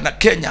ametoka na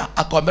Kenya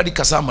ako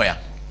America somewhere,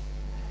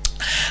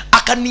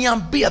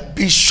 akaniambia,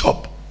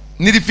 Bishop,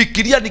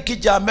 nilifikiria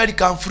nikija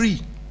America I'm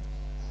free.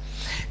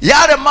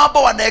 Yale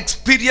mambo wana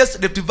experience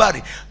Rift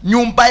Valley,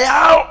 nyumba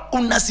yao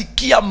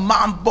unasikia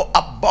mambo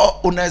ambao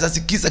unaweza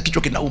sikiza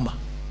kichwa kinauma.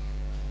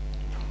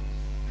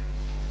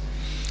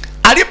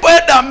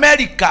 Alipoenda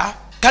America,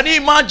 can you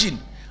imagine,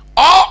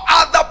 all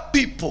other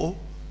people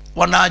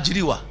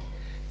wanaajiriwa,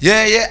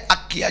 yeye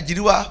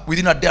akiajiriwa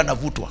within a day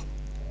anavutwa.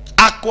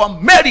 Ako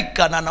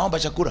America na anaomba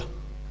chakula.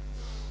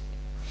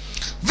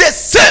 The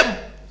same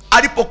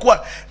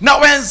alipokuwa na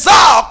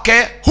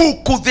wenzake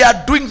huku, they are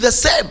doing the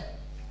same.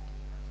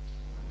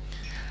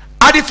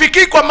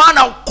 Alifikiri kwa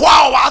maana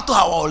kwao watu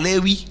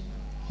hawaolewi,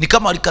 ni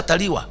kama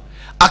walikataliwa.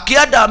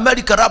 Akienda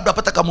America labda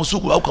apata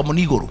kamusugu au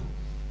kamunigoro,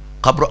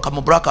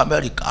 kamubraka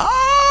America,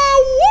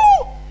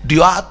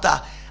 ndio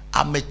hata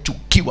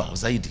amechukiwa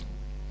zaidi.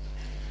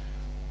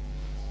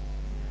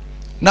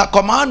 Na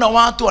kwa maana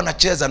watu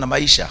wanacheza na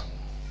maisha,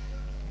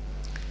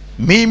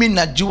 mimi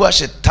najua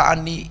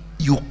shetani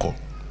yuko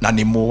na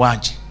ni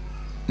muuaji,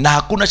 na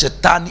hakuna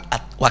shetani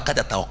wakati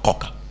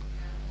ataokoka.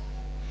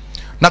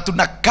 Na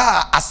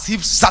tunakaa as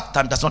if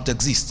Satan does not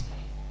exist.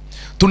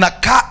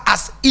 Tunakaa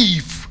as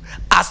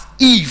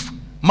if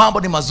mambo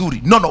ni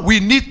mazuri. No, we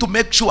need to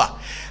make sure,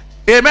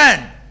 amen,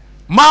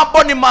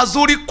 mambo ni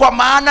mazuri kwa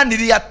maana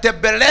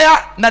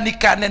niliyatembelea na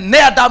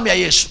nikanenea damu ya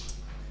Yesu.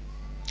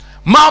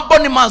 Mambo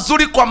ni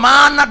mazuri kwa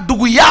maana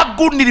ndugu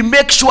yangu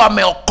nilimake sure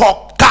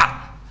ameokoka.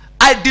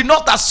 I did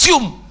not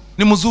assume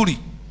ni mzuri.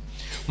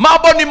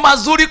 Mambo ni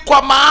mazuri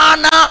kwa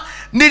maana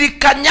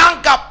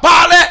nilikanyanga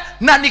pale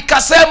na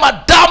nikasema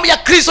damu ya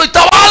Kristo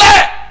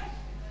itawale.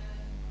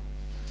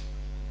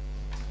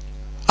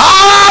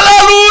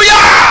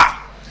 Hallelujah.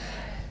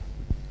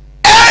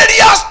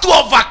 Areas to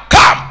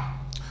overcome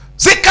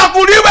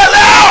zikaguliwe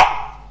leo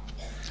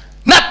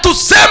na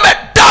tuseme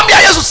damu ya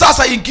Yesu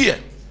sasa ingie.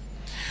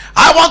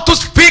 I want to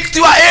speak to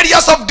your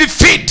areas of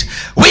defeat.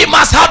 We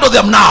must handle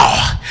them now.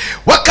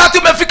 Wakati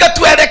umefika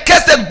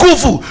tuelekeze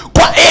nguvu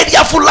kwa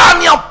area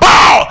fulani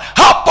ambao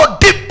hapo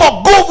ndipo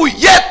nguvu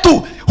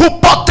yetu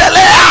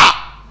hupotelea.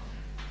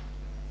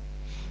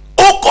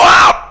 Uko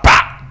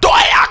hapa,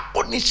 ndoa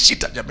yako ni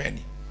shida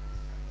jameni.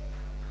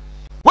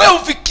 Wewe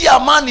ufikia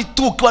amani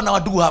tu ukiwa na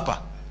wadugu hapa.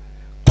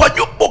 Kwa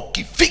nyumba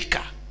ukifika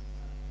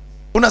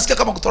unasikia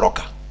kama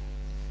kutoroka.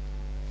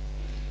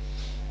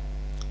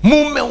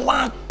 Mume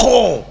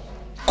wako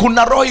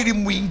kuna roho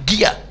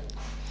ilimuingia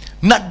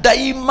na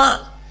daima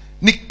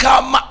ni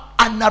kama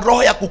ana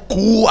roho ya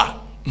kukuua.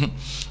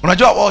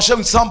 Unajua, I was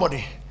showing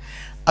somebody,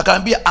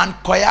 akaambia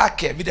anko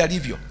yake vile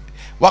alivyo.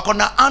 Wako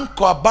na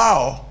anko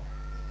ambao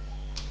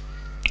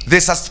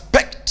they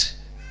suspect,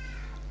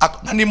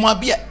 na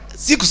nimwambia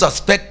siku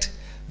suspect,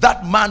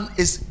 that man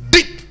is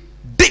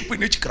deep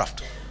in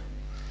witchcraft.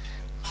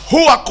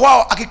 Huwa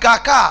kwao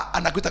akikaakaa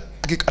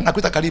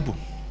anakuita karibu.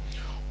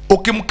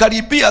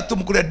 Ukimkaribia tu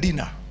mkule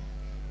dinner,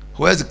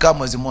 huwezi kaa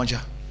mwezi mmoja.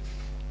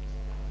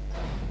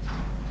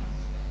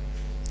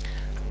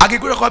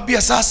 Akikuja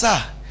kwambia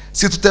sasa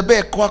si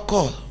tutembee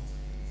kwako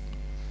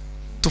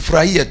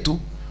tufurahie tu,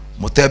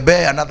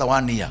 mtembee another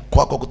 1 year,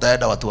 kwako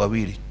kutaenda watu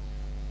wawili.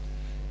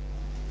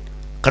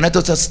 Can I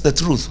tell you the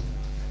truth?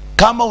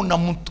 Kama una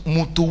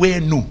mtu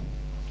wenu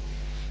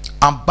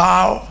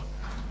ambao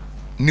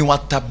ni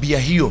watabia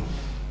hiyo,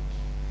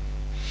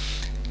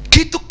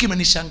 kitu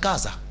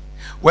kimenishangaza.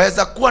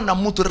 Waweza kuwa na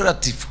mtu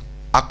relative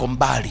ako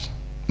mbali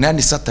na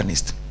ni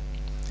satanist,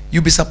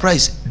 you be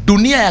surprised.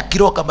 Dunia ya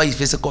kiroho kama hii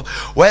physical,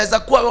 waweza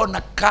kuwa wewe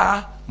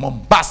unakaa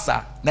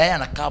Mombasa na yeye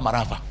anakaa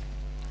Marava,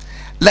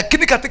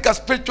 lakini katika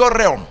spiritual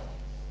realm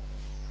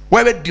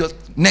wewe ndio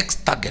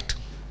next target.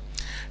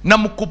 Na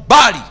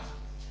mkubali,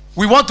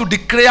 we want to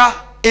declare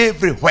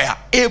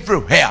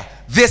everywhere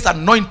this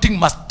anointing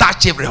must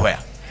touch everywhere.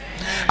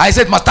 I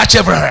said must touch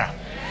everywhere.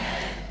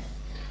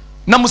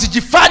 Na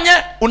msijifanye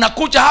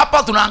unakuja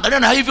hapa tunaangalia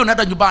na hivyo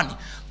unaenda nyumbani.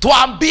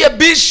 Tuambie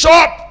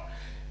Bishop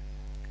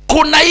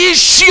kuna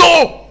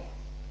issue.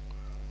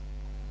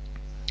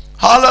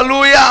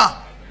 Hallelujah.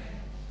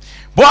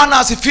 Bwana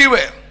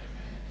asifiwe.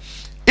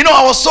 You know,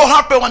 I was so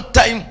happy one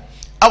time.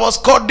 I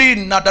was called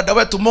in na dada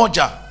wetu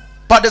moja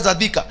pande za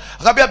Thika.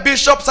 Akambia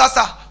Bishop,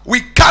 sasa we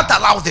can't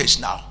allow this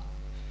now.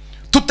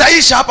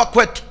 Tutaisha hapa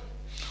kwetu.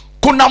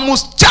 Kuna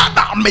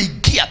msichana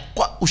ameingia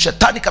kwa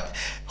ushetani kabisa.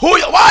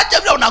 Huyo waje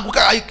vile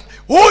unaanguka hiki.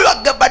 Huyo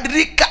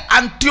akabadilika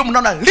antio,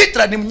 mnaona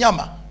literally ni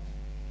mnyama.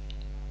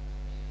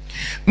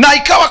 Na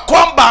ikawa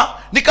kwamba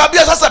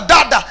nikamwambia sasa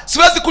dada,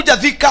 siwezi kuja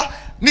Thika,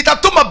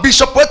 nitatuma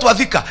Bishop wetu wa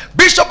Thika.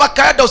 Bishop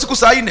akaenda usiku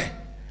saa 4.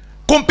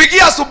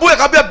 Kumpigia asubuhi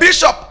akamwambia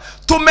Bishop,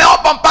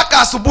 tumeomba mpaka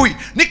asubuhi.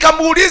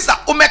 Nikamuuliza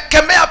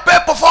umekemea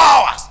pepo 4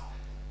 hours.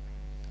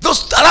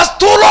 That's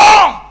too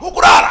long.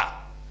 Hukulala.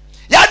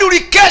 Yaani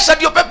ulikesha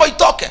ndio pepo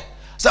itoke.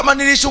 Sema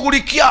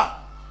nilishughulikia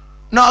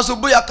na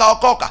asubuhi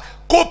akaokoka.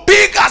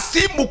 kupiga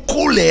simu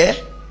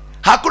kule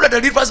hakuna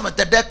deliverance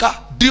matendeka,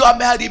 ndio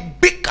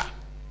ameharibika.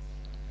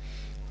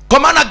 Kwa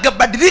maana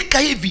gebadilika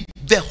hivi,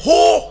 the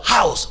whole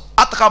house,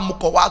 hata kama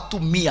mko watu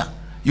 100,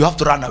 you have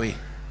to run away.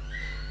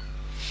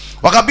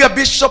 Wakambia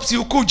bishop si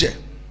ukuje.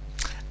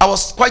 I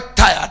was quite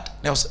tired.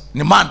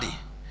 Ni Monday.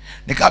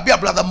 Nikaambia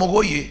brother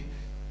Mogoye,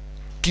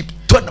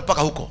 twende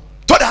mpaka huko,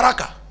 twende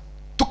haraka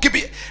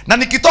tukimbie. Na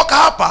nikitoka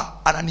hapa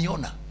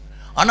ananiona,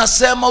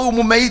 anasema huyu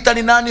mumeita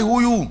ni nani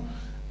huyu?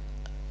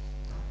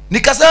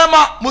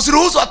 Nikasema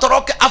msiruhusu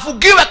atoroke,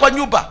 afugiwe kwa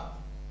nyumba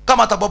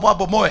kama atabomoa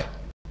bomoe.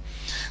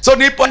 So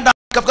nipo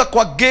nikafika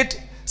kwa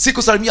gate,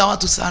 sikusalimia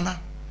watu sana.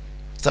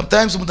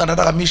 Sometimes mtu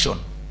anataka mission,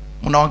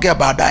 mnaongea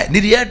baadaye.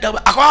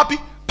 Nilienda, ako wapi?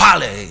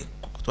 Pale,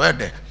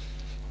 twende.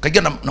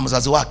 Kaingia na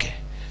mzazi wake.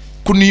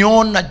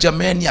 Kuniona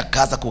jameni,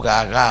 akaanza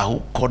kugagaa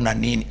huko na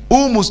nini.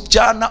 Huyu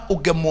msichana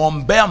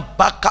ungemwombea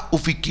mpaka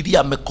ufikiria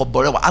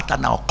amekobolewa, hata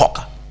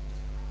naokoka.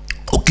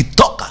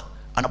 Ukitoka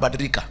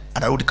anabadilika,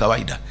 anarudi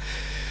kawaida.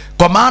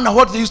 Kwa maana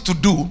what they used to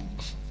do,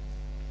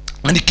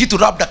 ni kitu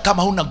labda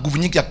kama huna nguvu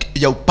nyingi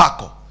ya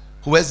upako,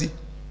 huwezi.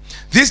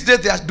 This day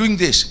they are doing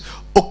this.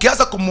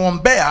 Ukianza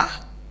kumuombea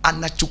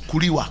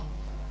anachukuliwa,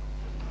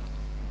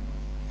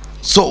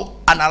 so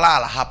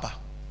analala hapa.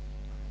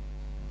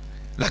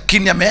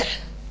 Lakini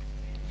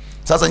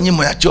sasa nyinyi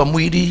mwachiwa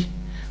mwili,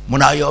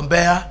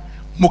 mnaiombea,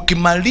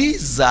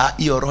 mkimaliza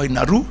hiyo roho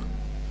inaru.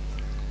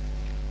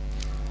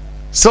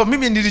 So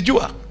mimi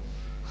nilijua.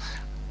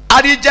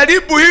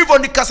 Alijaribu hivyo,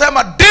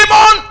 nikasema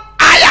demon,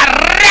 I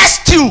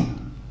arrest you.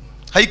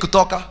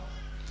 Haikutoka.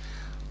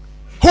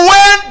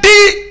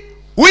 Huendi,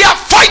 we are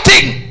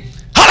fighting.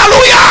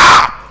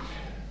 Hallelujah.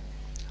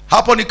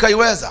 Hapo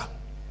nikaiweza.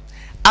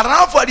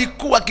 Alafu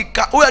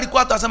huyo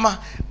alikuwa atasema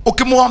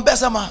ukimuombea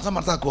sema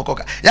nataka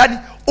kuokoka. Yaani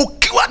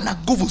ukiwa na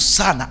nguvu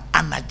sana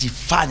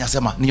anajifanya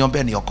sema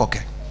niombee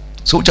niokoke.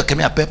 So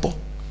ujakemea pepo,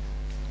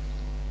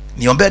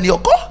 niombee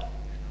niokoke.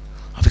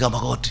 Afika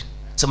magoti,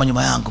 sema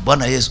nyuma yangu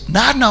Bwana Yesu,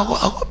 na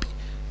naogopi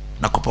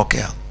na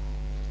kupokea.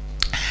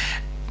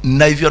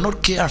 Na if you are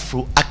not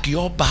careful,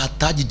 akiomba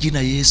hataji jina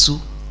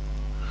Yesu,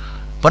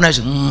 Bwana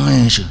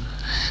Yesu.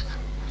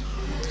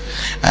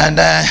 And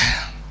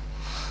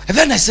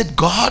then I said,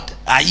 God,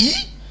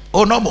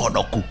 no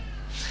monoku.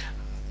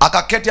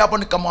 Akaketi hapo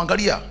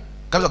nikamwangalia.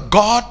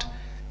 God,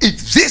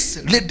 if this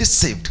lady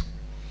saved.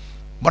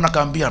 Bwana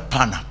kaambia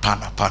pana.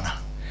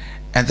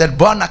 And then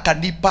Bwana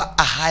kanipa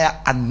a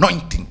higher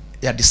anointing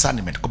ya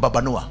discernment,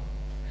 kubabanua.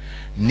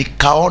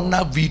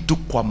 Nikaona vitu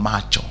kwa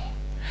macho.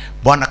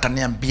 Bwana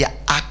kaniambia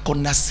ako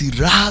na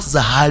silaha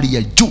za hali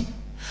ya juu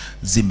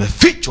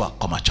zimefichwa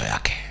kwa macho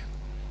yake.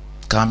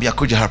 Kaambia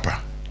kuja hapa.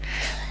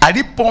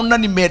 Alipoona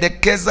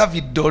nimeelekeza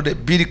vidole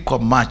bili kwa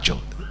macho,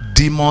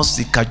 demons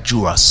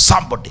ikajua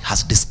somebody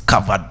has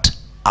discovered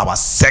our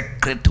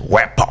secret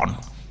weapon.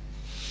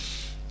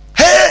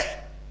 Hey,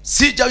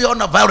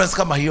 sijaona violence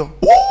kama hiyo.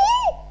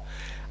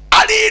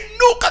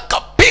 Aliinuka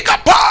kapiga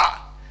pa,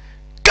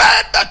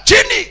 kaenda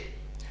chini.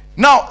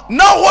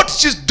 Now what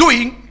she's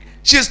doing,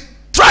 she's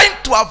trying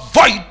to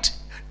avoid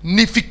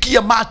nifikie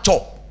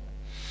macho.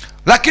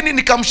 Lakini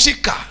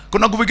nikamshika.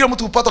 Kuna nguvu ingine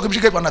mtu upata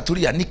kumshika hivyo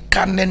anatulia.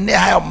 Nikanenea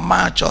hayo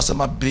macho,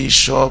 asema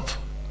Bishop,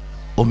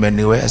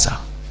 umeniweza.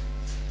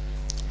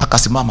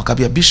 Akasimama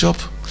akambia Bishop,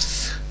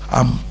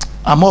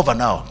 I'm over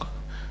now.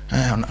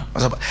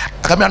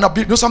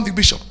 Akamwambia no something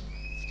Bishop.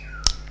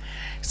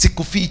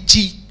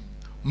 Sikufichi,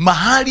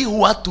 mahali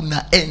huwa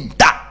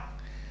tunaenda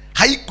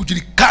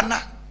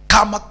haikujulikana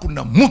kama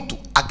kuna mtu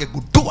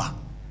angegundua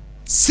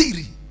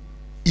siri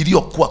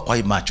iliyokuwa kwa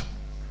hii macho.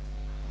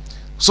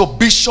 So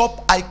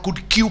Bishop, I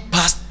could kill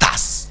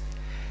pastors,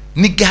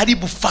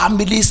 nigeharibu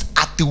families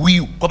at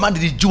will. Kwa maana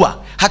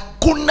nilijua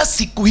hakuna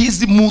siku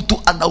hizi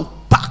mtu ana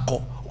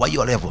upako wa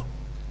hiyo level.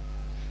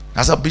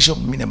 Sasa Bishop,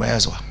 mimi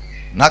nimewezwa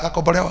na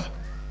akakobolewa.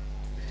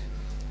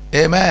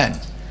 Amen.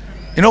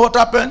 You know what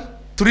happened?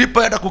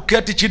 Tulipoenda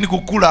kuketi chini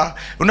kukula,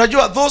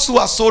 unajua those who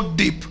are so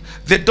deep,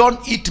 they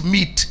don't eat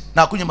meat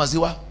na kunywa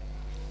maziwa.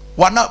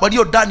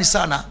 Walio ndani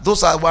sana,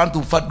 those are want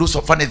to do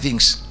some funny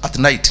things at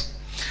night.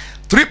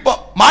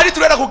 Mahali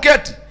tulienda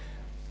kuketi,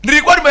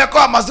 nilikuwa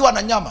nimewekewa maziwa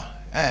na nyama,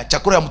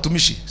 chakula ya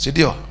mtumishi, si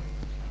ndio?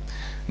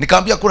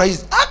 Nikamwambia kula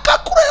hizi,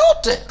 akakula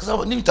yote. Kwa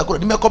sababu mimi nitakula,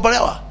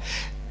 nimekobolewa.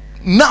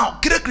 Now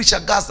kile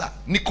kilishangaza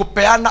ni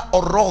kupeana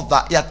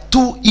orodha ya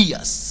 2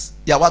 years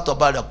ya watu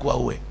ambao walikuwa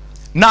uwe.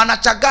 Na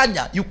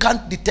anachanganya, you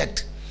can't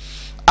detect.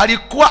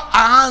 Alikuwa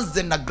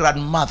aanze na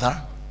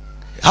grandmother.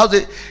 How they,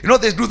 you know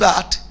they do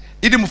that?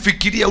 Ili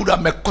mfikirie ule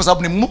amekosa,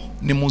 sababu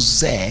ni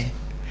mzee.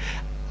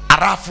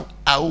 Alafu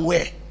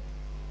awe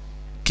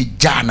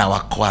kijana wa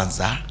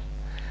kwanza,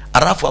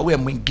 alafu awe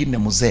mwingine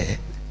mzee,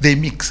 they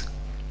mix.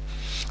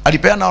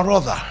 Alipeana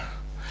orodha,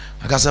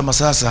 akasema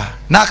sasa,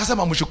 na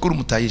akasema mshukuru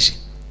mtaishi.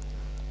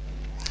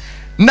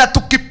 Na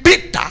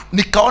tukipita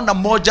nikaona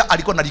moja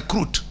alikuwa na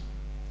recruit.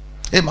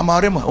 Mama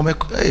Warema,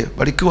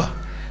 barikiwa.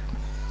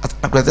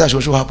 Nakuletea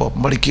shosho hapo,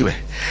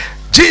 barikiwe.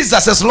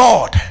 Jesus is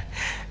Lord.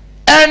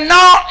 And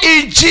now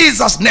in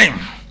Jesus name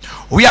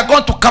we are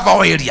going to cover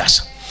our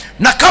areas.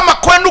 Na kama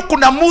kwenu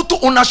kuna mtu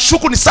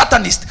unashuku ni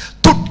satanist,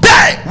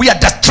 today we are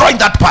destroying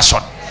that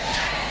person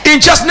in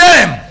Jesus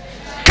name.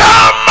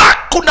 Kama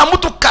kuna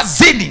mtu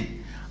kazini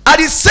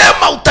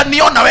alisema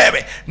utaniona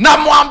wewe, na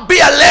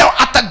mwambia leo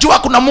atajua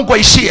kuna Mungu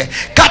aishie.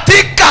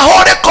 Katika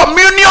Holy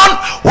Communion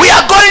we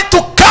are going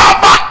to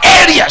cover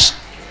areas.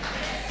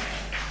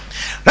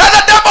 Let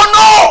the devil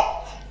know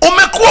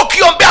umekuwa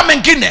ukiombea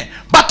mengine,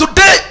 but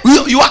today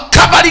you are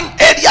covering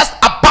areas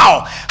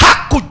above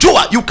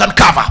hakujua you can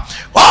cover.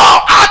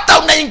 Hata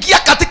unaingia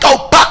katika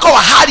upako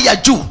wa hali ya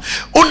juu,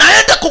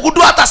 unaenda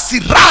kugundua hata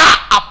silaha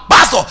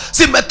ambazo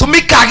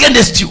zimetumika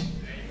against you.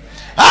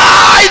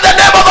 In the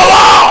name of the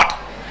Lord.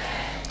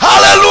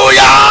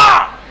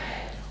 Hallelujah.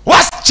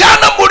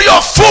 Wasichana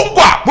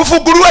mliofungwa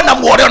mfunguliwe na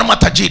muolewe na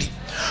matajiri.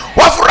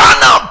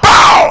 Wavulana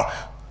ambao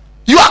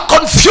you are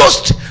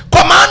confused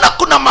kwa maana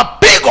kuna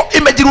mapigo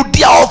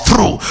imejirudia all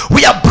through,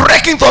 we are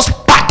breaking those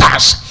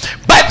patterns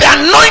by the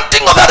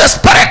anointing of the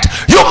Spirit.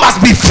 You must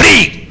be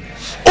free.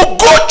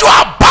 Ugonjwa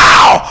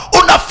ambao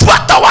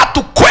unafuata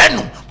watu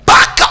kwenu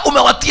mpaka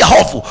umewatia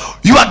hofu,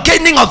 you are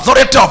gaining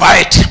authority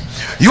over it.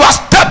 You are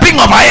stepping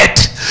over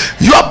it.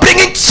 You are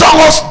bringing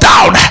strongholds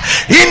down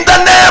in the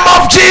name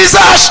of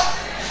Jesus.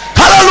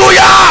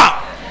 Hallelujah.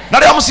 Na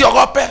leo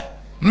msiogope.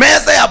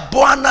 Meza ya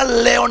Bwana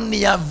leo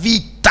ni ya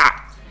vita.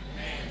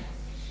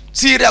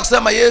 Si ile ya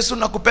kusema Yesu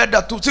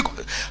nakupenda tu.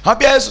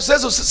 Hapia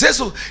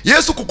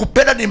Yesu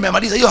kukupenda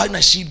nimemaliza. Hiyo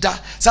haina shida.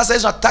 Sasa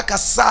Yesu anataka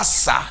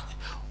sasa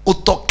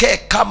utokee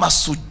kama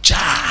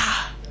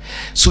sujaa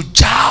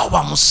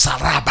wa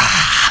msalaba.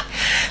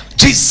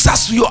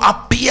 Jesus, you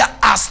appear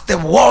as the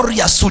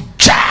warrior,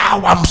 sujaa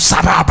wa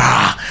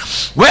msalaba.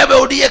 Wewe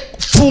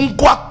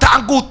uliyefungwa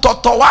tangu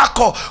utoto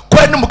wako,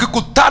 kwenu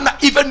mkikutana,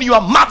 even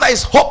your mother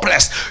is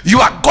hopeless,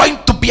 you are going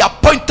to be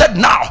appointed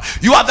now.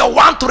 You are the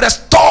one to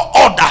restore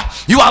order.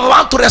 You are the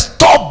one to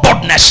restore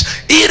boldness.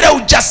 Ile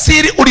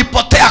ujasiri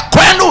ulipotea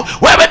kwenu,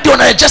 wewe ndio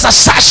unarejesha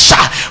sasa.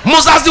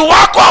 Mzazi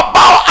wako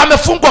ambao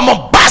amefungwa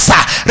Mombasa,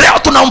 leo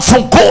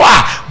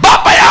tunamfungua.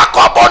 Baba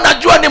yako ambao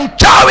unajua ni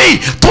mchawi,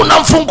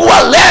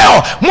 tunamfungua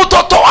leo.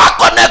 Mtoto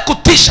wako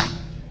anayekutisha.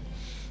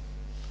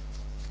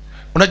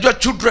 Unajua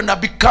children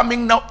are becoming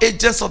now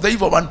agents of the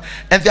evil one,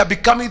 and they are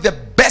becoming the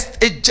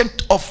best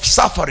agent of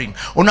suffering.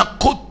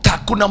 Unakuta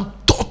kuna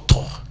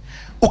mtoto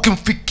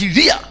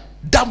ukimfikiria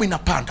damu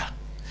inapanda.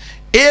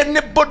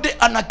 Anybody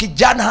ana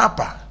kijana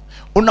hapa,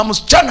 una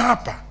msichana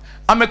hapa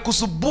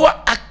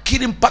amekusubua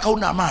akili mpaka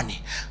una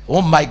amani.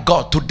 Oh my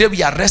God, today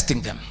we are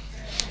arresting them.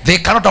 They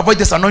cannot avoid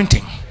this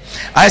anointing.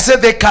 I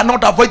said they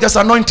cannot avoid this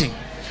anointing.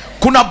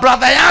 Kuna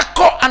brother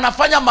yako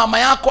anafanya mama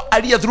yako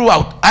aliye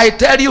throughout. I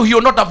tell you, he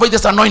will not avoid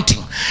this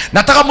anointing.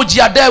 Nataka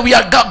mujiade, we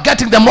are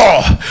getting them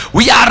all.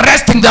 We are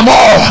arresting them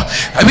all.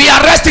 We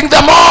are arresting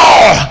them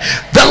all.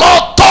 The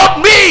Lord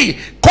told me,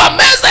 kwa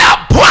meza ya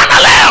Bwana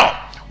leo,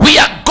 we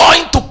are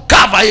going to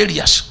cover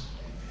areas.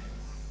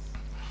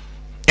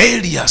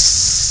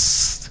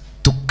 Areas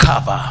to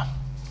cover.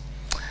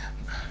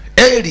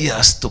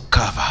 Areas to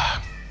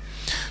cover.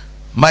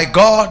 My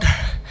God,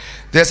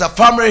 there's a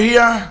family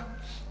here.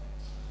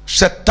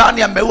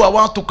 Shetani ameua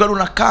watu kwenu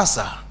na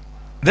kansa.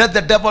 Let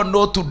the devil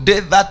know today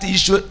that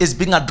issue is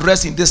being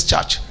addressed in this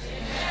church.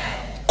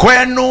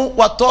 Kwenu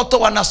watoto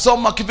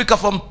wanasoma kifika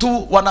from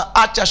 2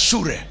 wanaacha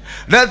shule.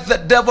 Let the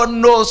devil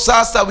know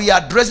sasa we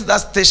are addressing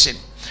that station.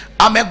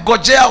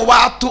 Amegojea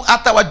watu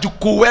hata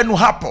wajukuu wenu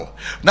hapo.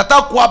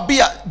 Nataka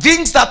kuambia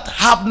things that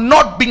have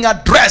not been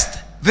addressed,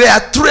 they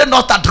are truly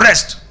not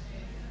addressed.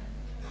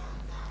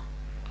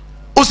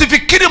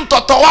 Usifikiri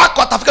mtoto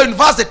wako atafika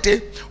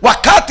university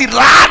wakati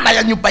laana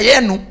ya nyumba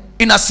yenu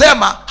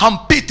inasema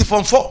hampiti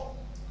form 4.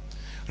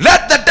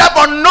 Let the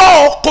devil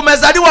know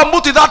kumezaliwa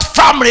mtu in that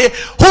family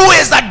who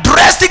is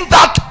addressing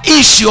that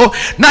issue.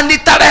 Na ni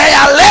tarehe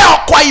ya leo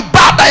kwa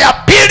ibada ya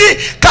pili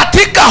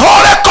katika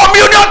Holy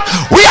Communion,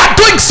 we are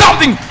doing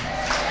something.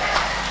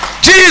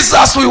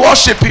 Jesus, we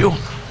worship you.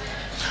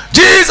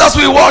 Jesus,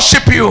 we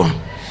worship you.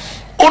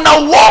 Una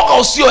uoga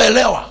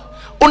usioelewa.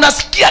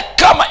 Unasikia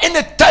kama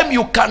anytime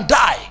you can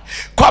die,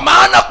 kwa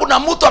maana kuna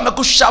mtu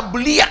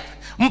amekushambulia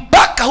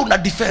mpaka huna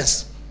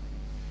defense.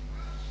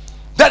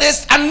 There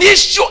is an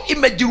issue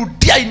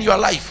imejirudia in your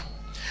life,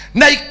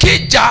 na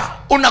ikija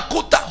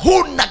unakuta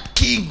huna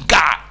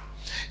kinga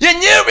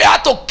yenyewe.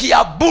 Hata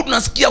ukiabudu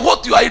unasikia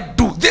what you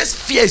do, this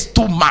fear is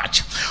too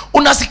much.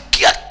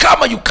 Unasikia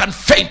kama you can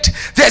faint.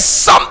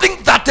 There's something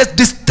that is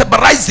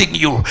destabilizing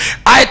you.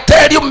 I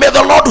tell you, may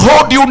the Lord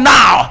hold you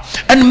now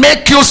and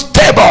make you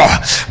stable.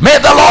 May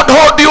the Lord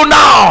hold you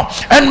now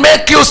and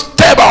make you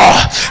stable.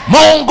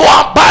 Mungu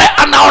ambaye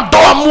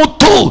anaondoa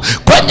mtu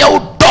kwenye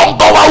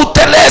udongo wa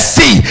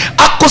utelezi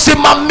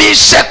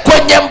akusimamishe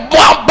kwenye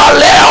mwamba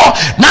leo,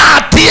 na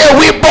atie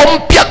wimbo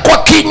mpya kwa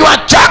kinywa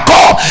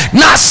chako.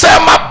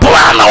 Nasema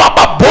Bwana wa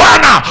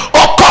mabwana,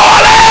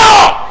 okoa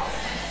leo.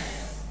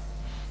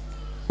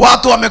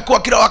 Watu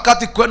wamekuwa kila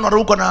wakati kwenu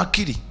waruko na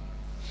akili,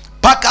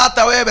 paka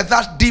hata wewe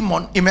that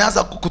demon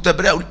imeanza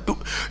kukutembelea.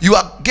 You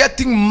are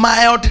getting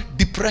mild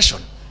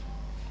depression.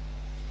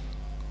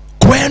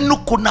 Kwenu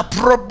kuna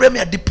problem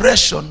ya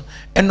depression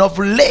and of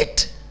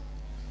late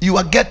you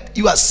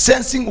are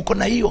sensing uko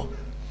na hiyo,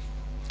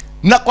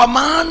 na kwa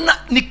maana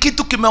ni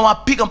kitu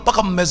kimewapiga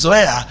mpaka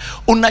mmezoea,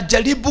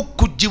 unajaribu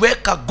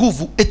kujiweka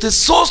nguvu. It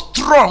is so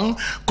strong,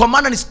 kwa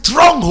maana ni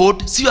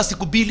stronghold, sio ya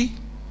siku mbili.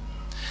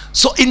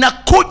 So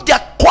inakuja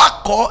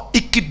kwako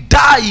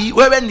ikidai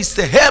wewe ni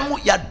sehemu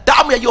ya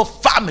damu ya your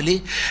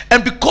family,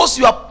 and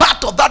because you are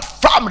part of that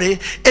family,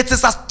 it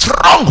is a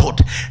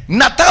stronghold.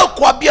 Nataka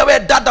kuambia wewe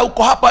dada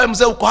uko hapa, wewe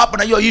mzee uko hapa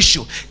na hiyo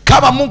issue,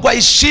 kama Mungu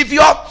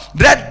aishivyo,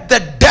 let the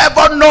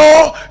devil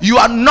know you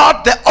are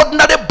not the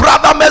ordinary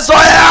brother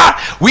Mezoea.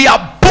 We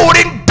are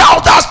pulling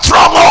down that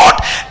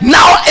stronghold.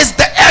 Now is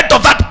the end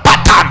of that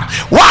pattern.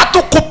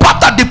 Watu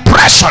kupata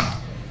depression.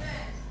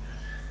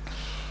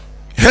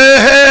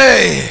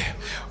 Hey,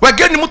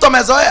 wageni mtu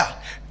amezoea.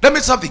 Let me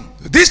say something.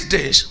 These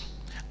days,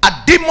 a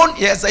demon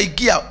yaweza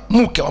ingia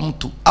mke wa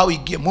mtu au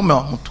ingie mume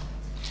wa mtu,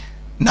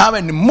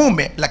 nawe ni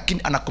mume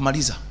lakini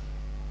anakumaliza.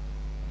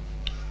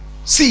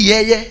 Si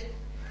yeye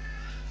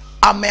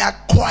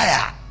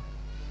ameacquire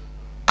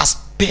a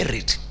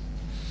spirit,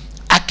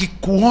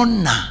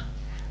 akikuona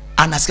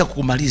anasikia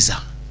kukumaliza.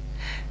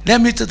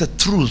 Let me tell the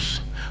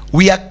truth.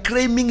 We are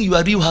claiming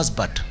your real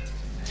husband.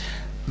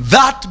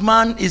 That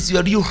man is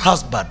your real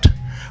husband.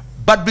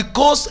 But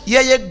because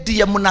yeye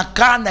ndiye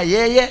mnakaa na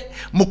yeye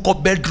mko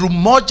bedroom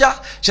moja,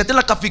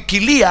 shetani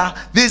kafikiria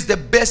this is the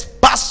best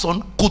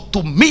person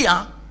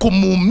kutumia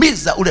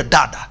kumuumiza ule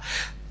dada.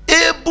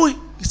 Ebu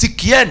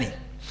sikieni,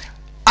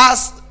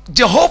 as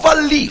Jehovah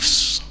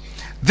lives,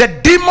 the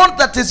demon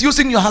that is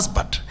using your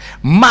husband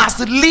must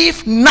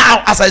leave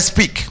now as I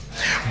speak,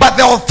 but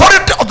the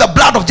authority of the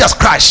blood of Jesus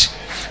Christ.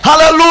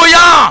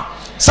 Hallelujah.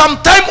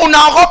 Sometimes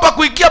unaogopa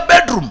kuingia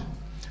bedroom.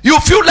 You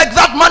feel like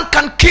that man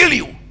can kill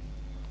you.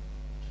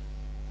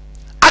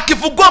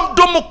 Akifungua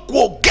mdomo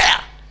kuongea,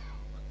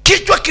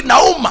 kichwa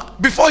kinauma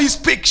before he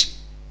speaks.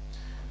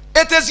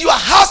 It is your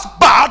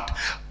husband,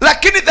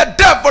 lakini the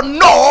devil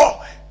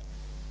know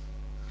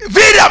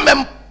vile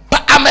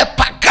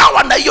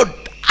amepagawa na hiyo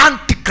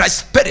antichrist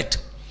spirit.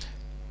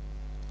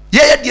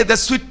 Yeye ndiye the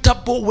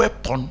suitable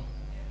weapon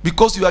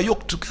because you are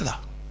yoked together.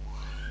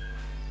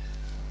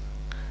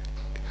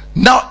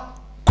 Now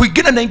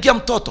kuingine naingia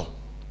mtoto,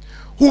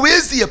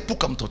 huwezi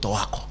epuka mtoto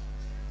wako,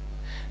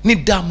 ni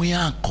damu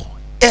yako,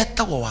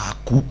 eta wa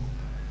waku,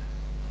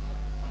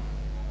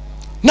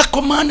 na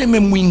kwa maana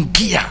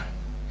imemwingia,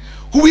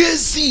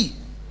 huwezi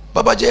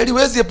baba Jerry,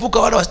 huwezi epuka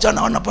wale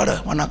wasichana wana pale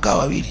wanakaa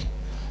wawili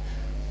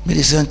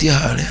Millicent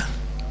hale,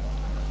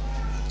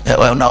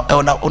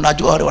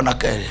 unajua wale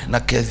wanakele na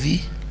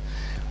Kevi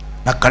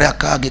na kalea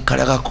kage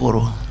kalea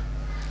kakuru.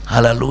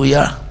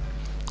 Hallelujah.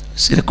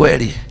 Si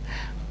kweli?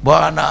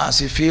 Bwana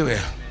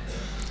asifiwe.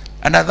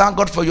 And I thank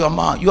God for your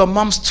mom. Your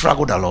mom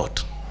struggled a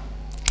lot.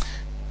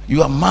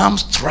 Your mom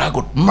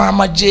struggled.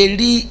 Mama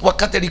Jerry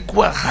wakati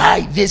alikuwa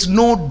high, there's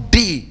no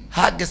day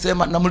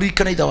hagesema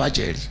namulika na idha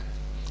Jerry.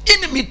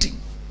 In meeting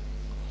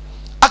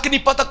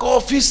akinipata kwa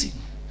ofisi,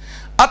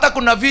 hata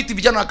kuna viti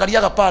vijana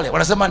wakaliaga pale,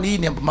 wanasema ni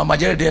nini Mama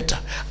Jerry data.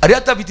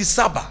 Aliata viti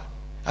 7.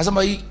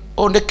 Anasema hii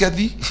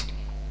ondekethi.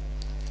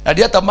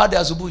 Aliata mada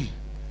asubuhi.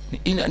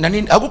 Na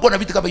nini? Hakuko na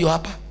viti kama hiyo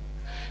hapa.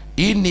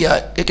 Hii ni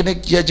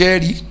ya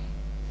Jerry,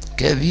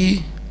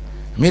 Kevi,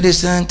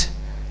 Millicent,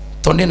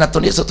 Tony na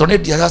Tony. So Tony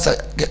dia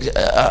sasa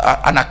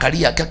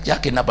anakalia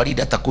yake na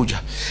baridi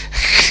atakuja.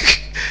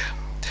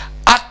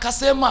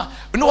 Akasema,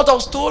 you know what I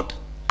was told?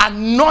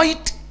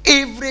 Anoint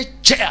every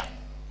chair.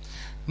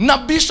 Na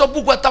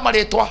bishop kwa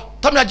tamaletwa,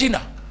 tamya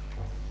jina.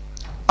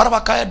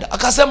 Araba kaenda.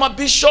 Akasema,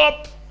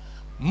 Bishop,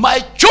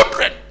 my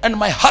children and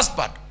my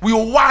husband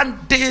will one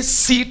day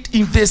sit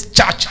in this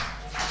church.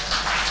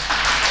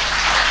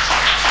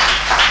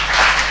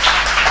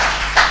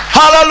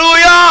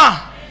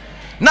 Hallelujah.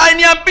 Na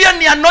iniambia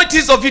ni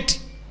anointings of it.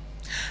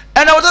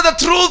 And I will tell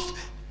the truth,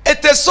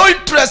 it is so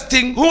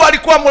interesting. Who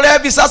alikuwa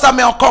mlevi sasa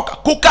ameokoka.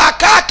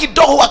 Kukakaa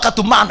kidogo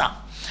akatumana.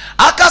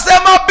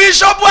 Akasema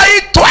Bishop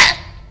waitwe.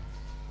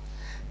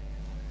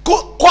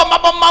 Kwa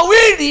mama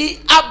mawili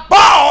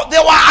ambao they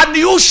were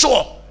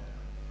unusual.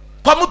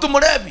 Kwa mtu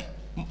mlevi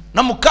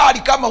na mkali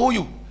kama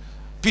huyu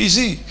PZ.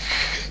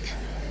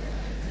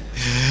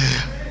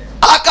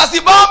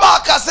 Akasimama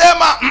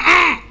akasema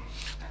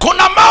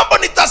kuna mambo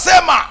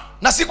nitasema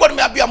na sikuwa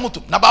nimeambia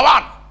mtu. Namba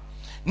 1,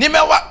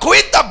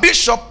 nimekuita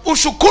Bishop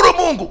ushukuru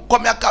Mungu kwa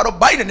miaka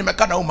 40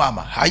 nimekaa na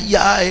mama.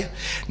 Haya.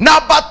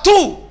 Namba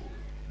 2,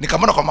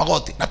 nikamwona kwa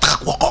magoti nataka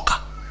kuokoka.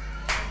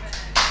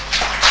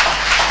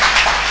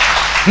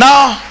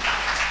 Now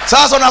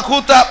sasa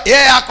unakuta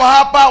yeye ako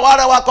hapa,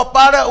 wale wako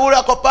pale, ule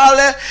wako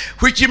pale,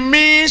 which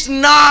means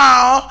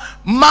now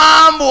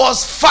mom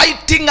was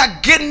fighting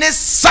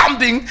against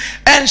something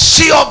and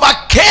she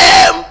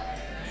overcame.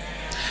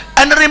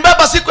 And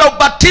remember siku ya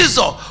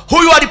ubatizo,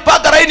 huyu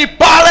alipaga raini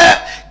pale,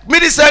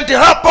 Millicent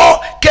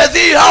hapo,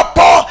 Kethi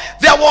hapo.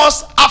 There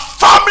was a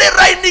family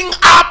lining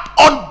up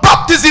on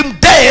baptism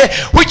day,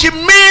 which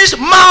means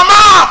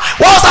mama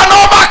was an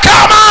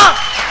overcomer.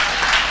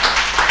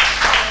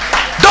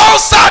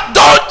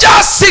 Don't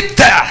just sit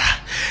there.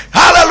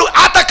 Hallelujah.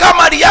 Hata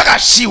kama aliaga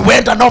she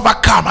went an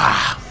overcomer.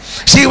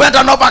 She went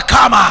an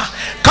overcomer.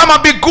 Kama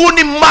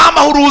biguni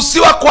mama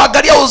huruhusiwa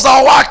kuangalia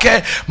uzao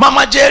wake,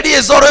 Mama Jerry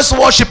is always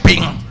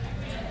worshiping.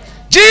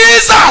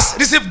 Jesus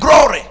receive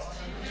glory.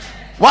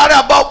 What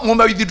about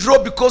mume withdraw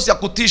because ya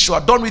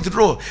kutishwa? Don't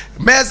withdraw.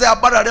 Meza ya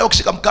bara leo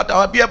kishika mkate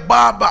waambie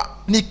baba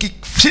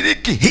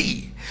nikishiriki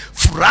hii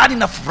fulani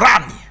na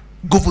fulani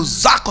nguvu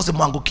zako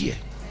zimwangukie.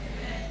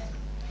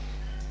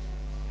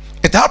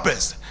 It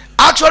happens.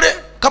 Actually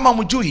kama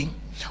mjui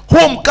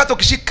huo mkate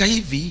ukishika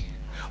hivi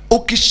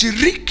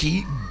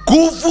ukishiriki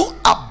nguvu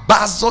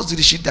ambazo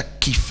zilishinda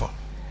kifo,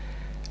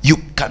 you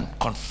can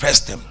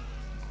confess them.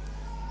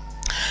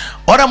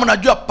 Ora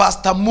mnajua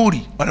Pastor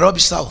Muri wa Nairobi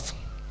South.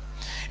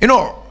 You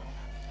know,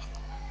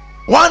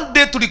 one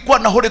day tulikuwa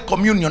na Holy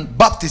Communion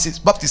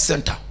Baptist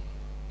Center.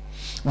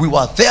 We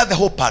were there, the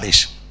whole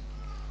parish.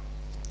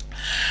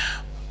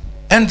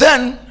 And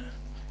then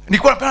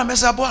nilikuwa napenda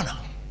meza ya Bwana.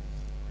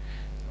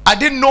 I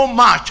didn't know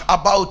much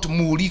about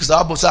Muri kwa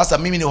sababu sasa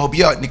mimi ni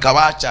hobia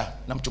nikawacha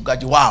na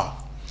mchungaji wao.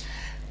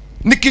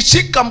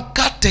 Nikishika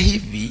mkate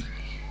hivi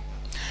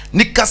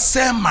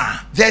nikasema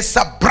there's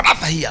a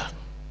brother here,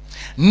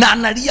 na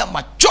analia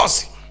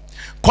machozi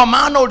kwa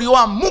maana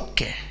ulioa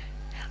mke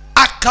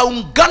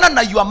akaungana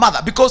na your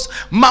mother, because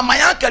mama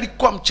yake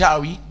alikuwa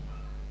mchawi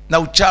na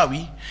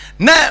uchawi,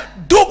 na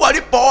ndugu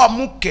alipooa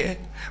mke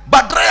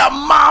badala ya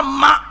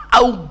mama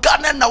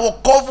aungane na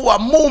wokovu wa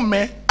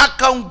mume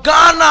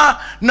akaungana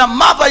na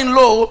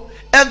mother-in-law,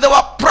 and they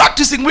were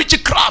practicing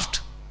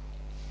witchcraft.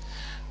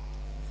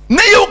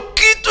 Na hiyo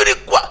kitu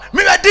ilikuwa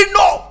mimi I didn't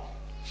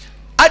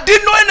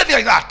know anything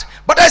like that,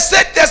 but I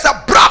said there's a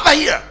brother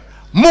here,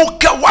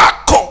 mke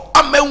wako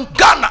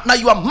ameungana na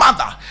your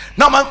mother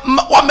na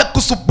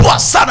wamekusubua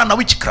sana na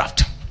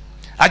witchcraft.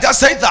 I just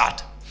said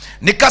that.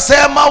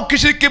 Nikasema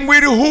ukishiriki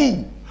mwili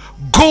huu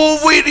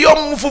nguvu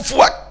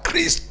iliyomfufua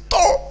Kristo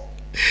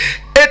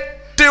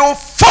it will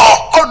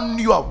fall on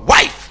your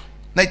wife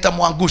na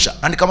itamwangusha.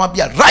 Na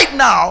nikamwambia right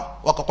now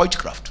wako kwa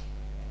witchcraft.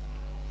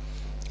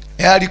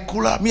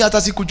 Alikula mimi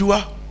hata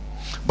sikujua,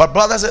 but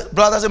brothers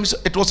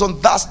it was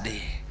on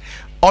Thursday.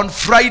 On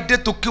Friday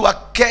tukiwa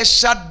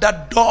kesha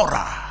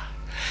Dadora,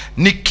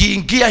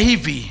 nikiingia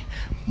hivi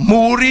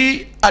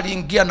Muri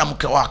aliingia na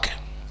mke wake.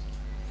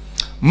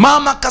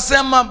 Mama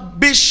kasema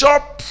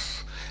Bishop,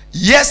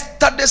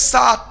 yesterday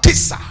saa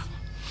 9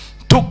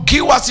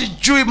 tukiwa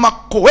sijui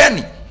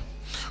Makueni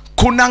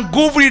kuna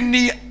nguvu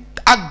ni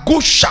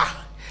agusha,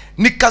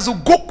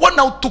 nikazungukwa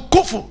na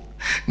utukufu,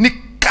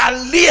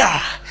 nikalia,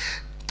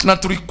 na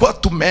tulikuwa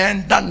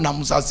tumeenda na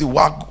mzazi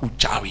wangu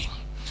uchawi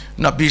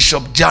na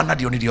Bishop. Jana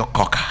ndio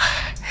niliokoka,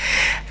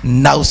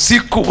 na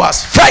usiku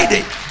was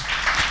Friday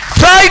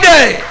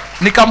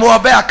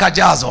nikamwombea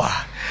akajazwa.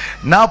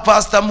 Now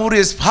Pastor Muri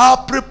is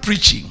happy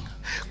preaching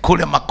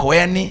kule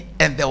Makueni,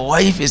 and the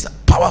wife is a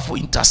powerful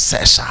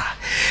intercessor.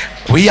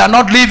 We are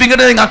not leaving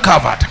anything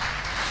uncovered.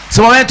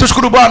 So when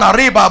tushukuru Bwana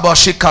riba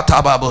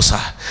boshikata babosa.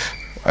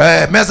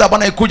 Meza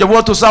Bwana ikuja, we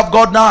want to serve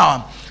God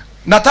now.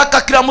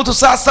 Nataka kila mtu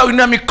sasa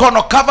uinue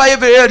mikono, cover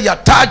every area,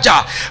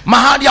 taja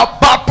mahali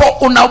ambapo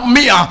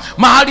unaumia,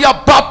 mahali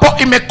ambapo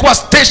imekuwa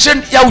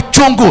station ya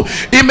uchungu,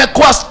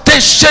 imekuwa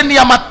station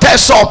ya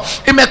mateso,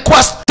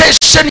 imekuwa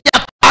station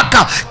ya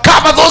taka.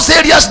 Cover those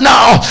areas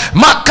now.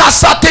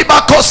 Makasate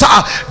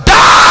bakosa.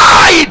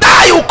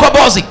 Die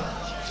ukombozi.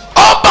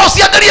 Omba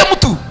usiangalie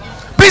mtu.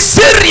 Be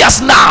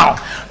serious now.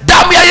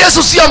 Damu ya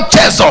Yesu sio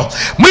mchezo.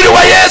 Mwili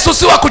wa Yesu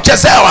si wa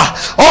kuchezewa.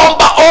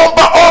 Omba.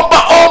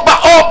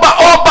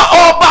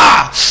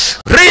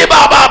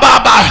 Riba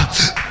baba.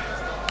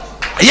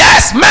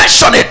 Yes,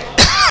 mention it.